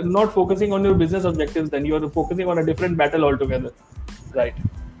 you are not focusing on your business objectives, then you are focusing on a different battle altogether. Right.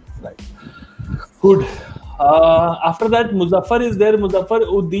 Good. After that, Muzaffar is there. Muzaffar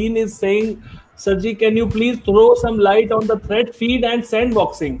Uddin is saying, Sarji, can you please throw some light on the threat feed and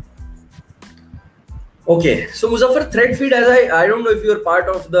sandboxing? Okay, so Muzaffar, threat feed, as I don't know if you're part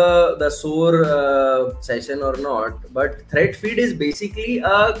of the SOAR session or not, but threat feed is basically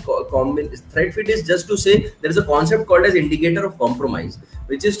threat feed is just to say there is a concept called as indicator of compromise,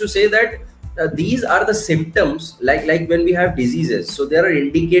 which is to say that these are the symptoms like when we have diseases. So there are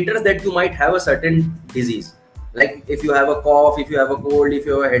indicators that you might have a certain disease. Like if you have a cough, if you have a cold, if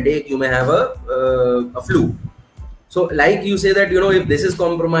you have a headache, you may have a flu. So like you say that, if this is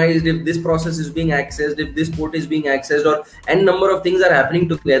compromised, if this process is being accessed, if this port is being accessed, or n number of things are happening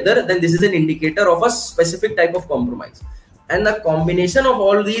together, then this is an indicator of a specific type of compromise. And the combination of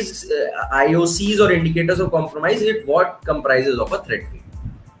all these IOCs or indicators of compromise is what comprises of a threat feed.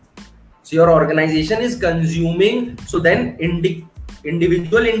 So your organization is consuming, so then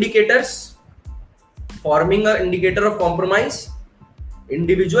individual indicators forming an indicator of compromise,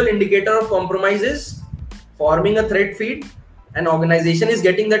 individual indicator of compromise is forming a threat feed, an organization is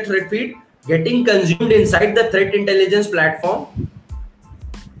getting that threat feed, getting consumed inside the threat intelligence platform.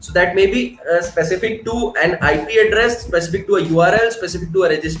 So that may be specific to an IP address, specific to a URL, specific to a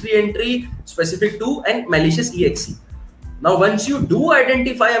registry entry, specific to an malicious exe. Now, once you do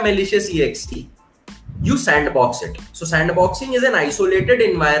identify a malicious exe, you sandbox it. So sandboxing is an isolated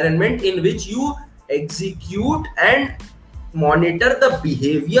environment in which you execute and monitor the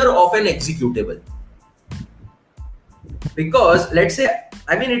behavior of an executable. Because let's say,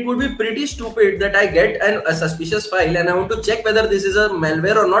 I mean, it would be pretty stupid that I get a suspicious file and I want to check whether this is a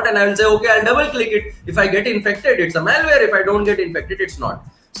malware or not, and I will say, okay, I'll double click it. If I get infected, it's a malware. If I don't get infected, it's not.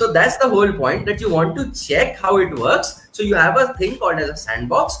 So that's the whole point, that you want to check how it works. So you have a thing called as a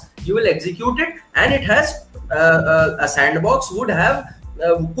sandbox. You will execute it, and it has a sandbox would have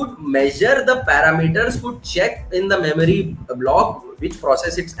could measure the parameters, could check in the memory block which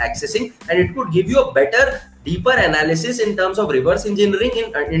process it's accessing, and it could give you a better, deeper analysis in terms of reverse engineering,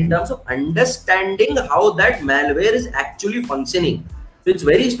 in terms of understanding how that malware is actually functioning. So it's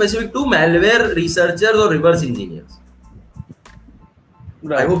very specific to malware researchers or reverse engineers.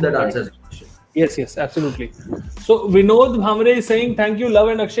 Right. I hope that answers your question. Yes, absolutely. So Vinod Bhamre is saying, thank you, Love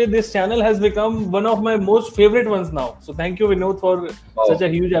and Akshay. This channel has become one of my most favorite ones now. So thank you, Vinod, for such a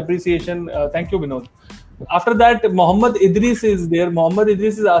huge appreciation. Thank you, Vinod. After that, Mohammed Idris is there. Mohammed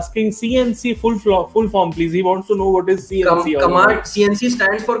Idris is asking CNC full form, please. He wants to know what is CNC. CNC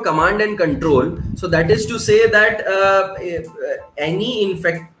stands for command and control. So that is to say that any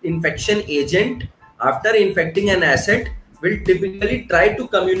infection agent, after infecting an asset, will typically try to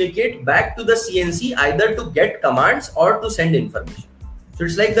communicate back to the CNC, either to get commands or to send information. So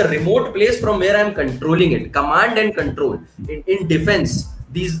it's like the remote place from where I'm controlling it. Command and control. In defense,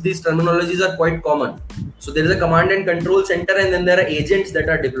 these terminologies are quite common. So there is a command and control center, and then there are agents that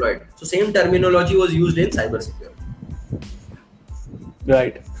are deployed. So same terminology was used in cybersecurity.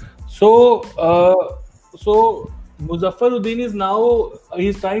 Right. So Muzaffaruddin is now,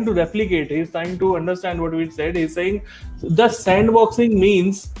 he's trying to replicate, he's trying to understand what we said. He's saying the sandboxing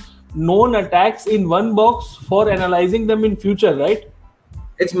means known attacks in one box for analyzing them in future, right?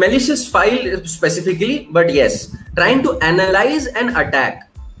 It's malicious file specifically, but yes, trying to analyze an attack.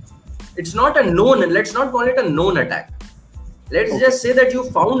 It's not a known, let's not call it a known attack. Let's just say that you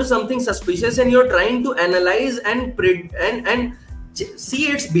found something suspicious and you're trying to analyze and see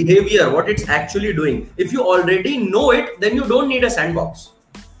its behavior, what it's actually doing. If you already know it, then you don't need a sandbox.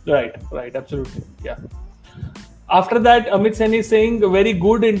 Right, absolutely. Yeah. After that, Amit Sen is saying very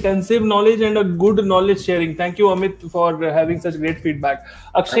good intensive knowledge and a good knowledge sharing. Thank you, Amit, for having such great feedback.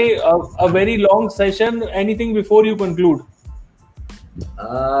 Akshay, a very long session. Anything before you conclude?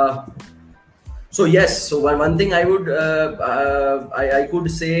 So yes, so one thing I would I could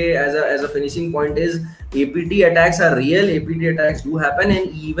say as a finishing point is APT attacks are real. APT attacks do happen, and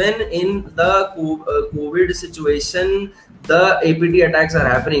even in the COVID situation, the APT attacks are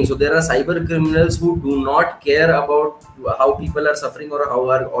happening. So there are cyber criminals who do not care about how people are suffering or how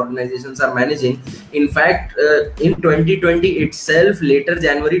our organizations are managing. In fact, in 2020 itself, later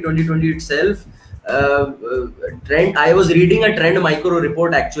January 2020 itself, I was reading a Trend Micro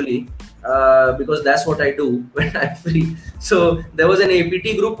report actually. Because that's what I do when I'm free. So there was an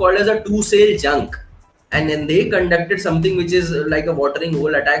APT group called as a 2Sail Junk, and then they conducted something which is like a watering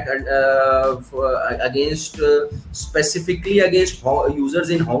hole attack specifically against users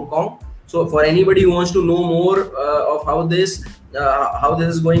in Hong Kong. So for anybody who wants to know more of how this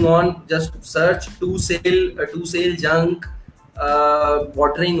is going on, just search 2Sail Junk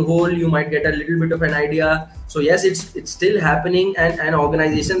watering hole. You might get a little bit of an idea. So yes, it's still happening, and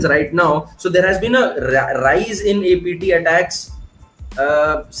organizations right now. So there has been a rise in APT attacks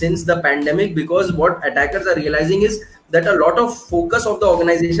since the pandemic, because what attackers are realizing is that a lot of focus of the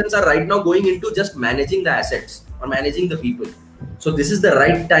organizations are right now going into just managing the assets or managing the people. So this is the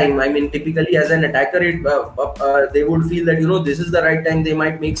right time. I mean, typically as an attacker, they would feel that this is the right time. They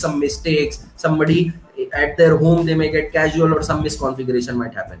might make some mistakes. Somebody at their home, they may get casual, or some misconfiguration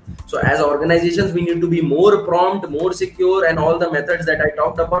might happen. So as organizations, we need to be more prompt, more secure, and all the methods that I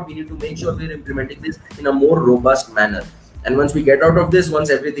talked about, we need to make sure we're implementing this in a more robust manner. And once we get out of this, once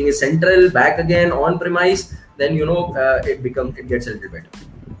everything is central, back again on premise, then it gets a little better.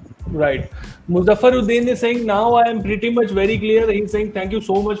 Right. Muzaffaruddin is saying, now I am pretty much very clear. He's saying thank you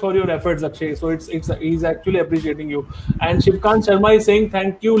so much for your efforts, Akshay. So he's actually appreciating you. And Shivkant Sharma is saying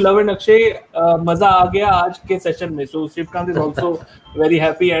thank you, Love and Akshay. Maza aa gaya aaj ke session mein. So Shivkant is also very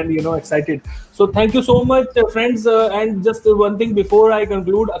happy and excited. So thank you so much, friends. And just one thing before I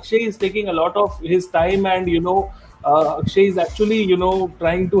conclude, Akshay is taking a lot of his time and Akshay is actually,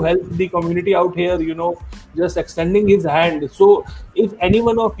 trying to help the community out here, just extending his hand. So if any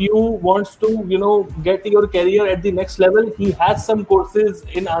one of you wants to, get your career at the next level, he has some courses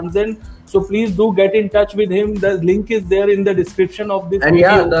in Anzen. So please do get in touch with him. The link is there in the description of this And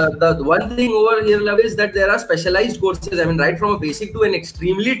video. the one thing over here, Love, is that there are specialized courses. I mean, right from a basic to an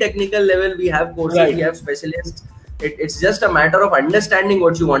extremely technical level, we have courses, Right. we have specialists. It's just a matter of understanding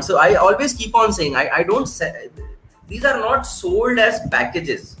what you want. So I always keep on saying, I don't say, these are not sold as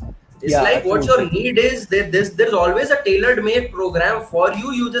packages. It's Yeah, like what absolutely. your need is. There's always a tailor made program for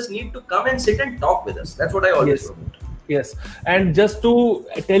you. You just need to come and sit and talk with us. That's what I always Yes. promote. Yes, and just to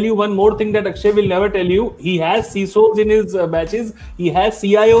tell you one more thing that Akshay will never tell you, he has CISOs in his batches, he has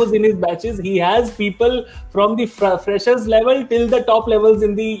CIOs in his batches, he has people from the freshers level till the top levels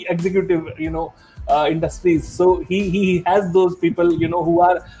in the executive, industries. So he has those people, who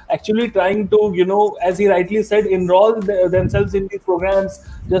are actually trying to, as he rightly said, enroll themselves in these programs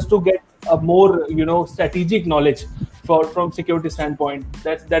just to get a more, strategic knowledge from security standpoint.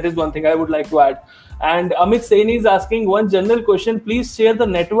 That is one thing I would like to add. And Amit Saini is asking one general question. Please share the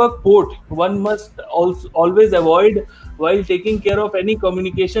network port one must also always avoid while taking care of any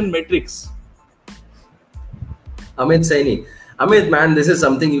communication metrics. Amit Saini. Amit, man, this is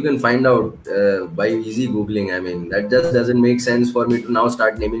something you can find out by easy Googling. I mean, that just doesn't make sense for me to now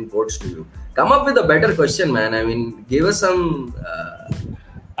start naming ports to you. Come up with a better question, man. I mean, give us some...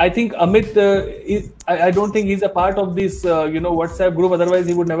 I think Amit, I don't think he's a part of this, WhatsApp group. Otherwise,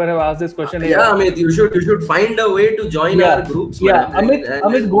 he would never have asked this question. Yeah, Amit, you should find a way to join our groups, man.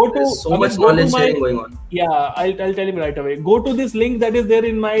 Amit, go to so much knowledge sharing going on. Yeah, I'll tell him right away. Go to this link that is there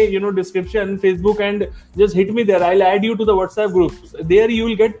in my description, Facebook, and just hit me there. I'll add you to the WhatsApp groups. There you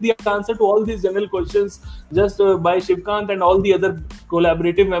will get the answer to all these general questions just by Shivkant and all the other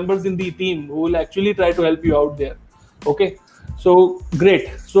collaborative members in the team who will actually try to help you out there. Okay. So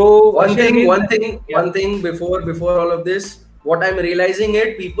great. So one thing before all of this, what I'm realizing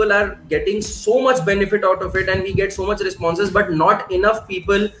it, people are getting so much benefit out of it, and we get so much responses, but not enough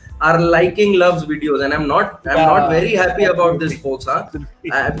people are liking Love's videos, and I'm not very happy about this, folks.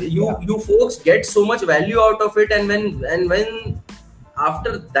 You folks get so much value out of it, and when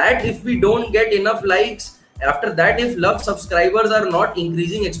after that, if we don't get enough likes, after that, if Love subscribers are not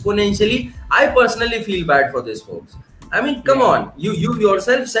increasing exponentially, I personally feel bad for this, folks. I mean, come on. You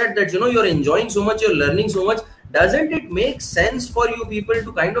yourself said that, you're enjoying so much, you're learning so much. Doesn't it make sense for you people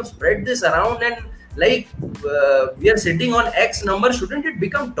to kind of spread this around and like we are sitting on X number? Shouldn't it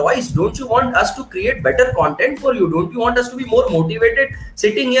become twice? Don't you want us to create better content for you? Don't you want us to be more motivated?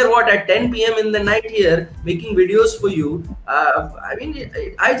 Sitting here, at 10 p.m. in the night here, making videos for you. I mean,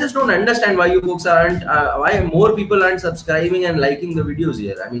 I just don't understand why you folks aren't, why more people aren't subscribing and liking the videos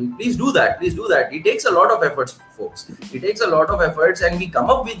here. I mean, please do that. Please do that. It takes a lot of efforts, folks. It takes a lot of efforts, and we come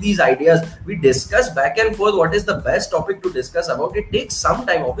up with these ideas. We discuss back and forth what is the best topic to discuss about. It takes some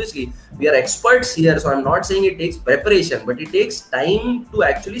time. Obviously, we are experts here, so I'm not saying it takes preparation, but it takes time to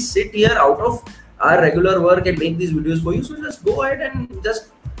actually sit here out of our regular work and make these videos for you. So just go ahead and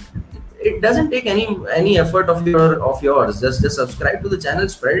it doesn't take any effort of yours. Just subscribe to the channel,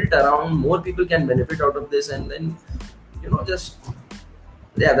 spread it around. More people can benefit out of this, and then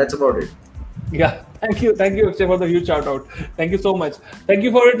that's about it. Yeah, thank you Akshay for the huge shout out. Thank you so much. Thank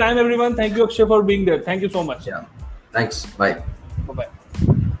you for your time, everyone. Thank you, Akshay, for being there. Thank you so much. Yeah, thanks. Bye. Bye bye.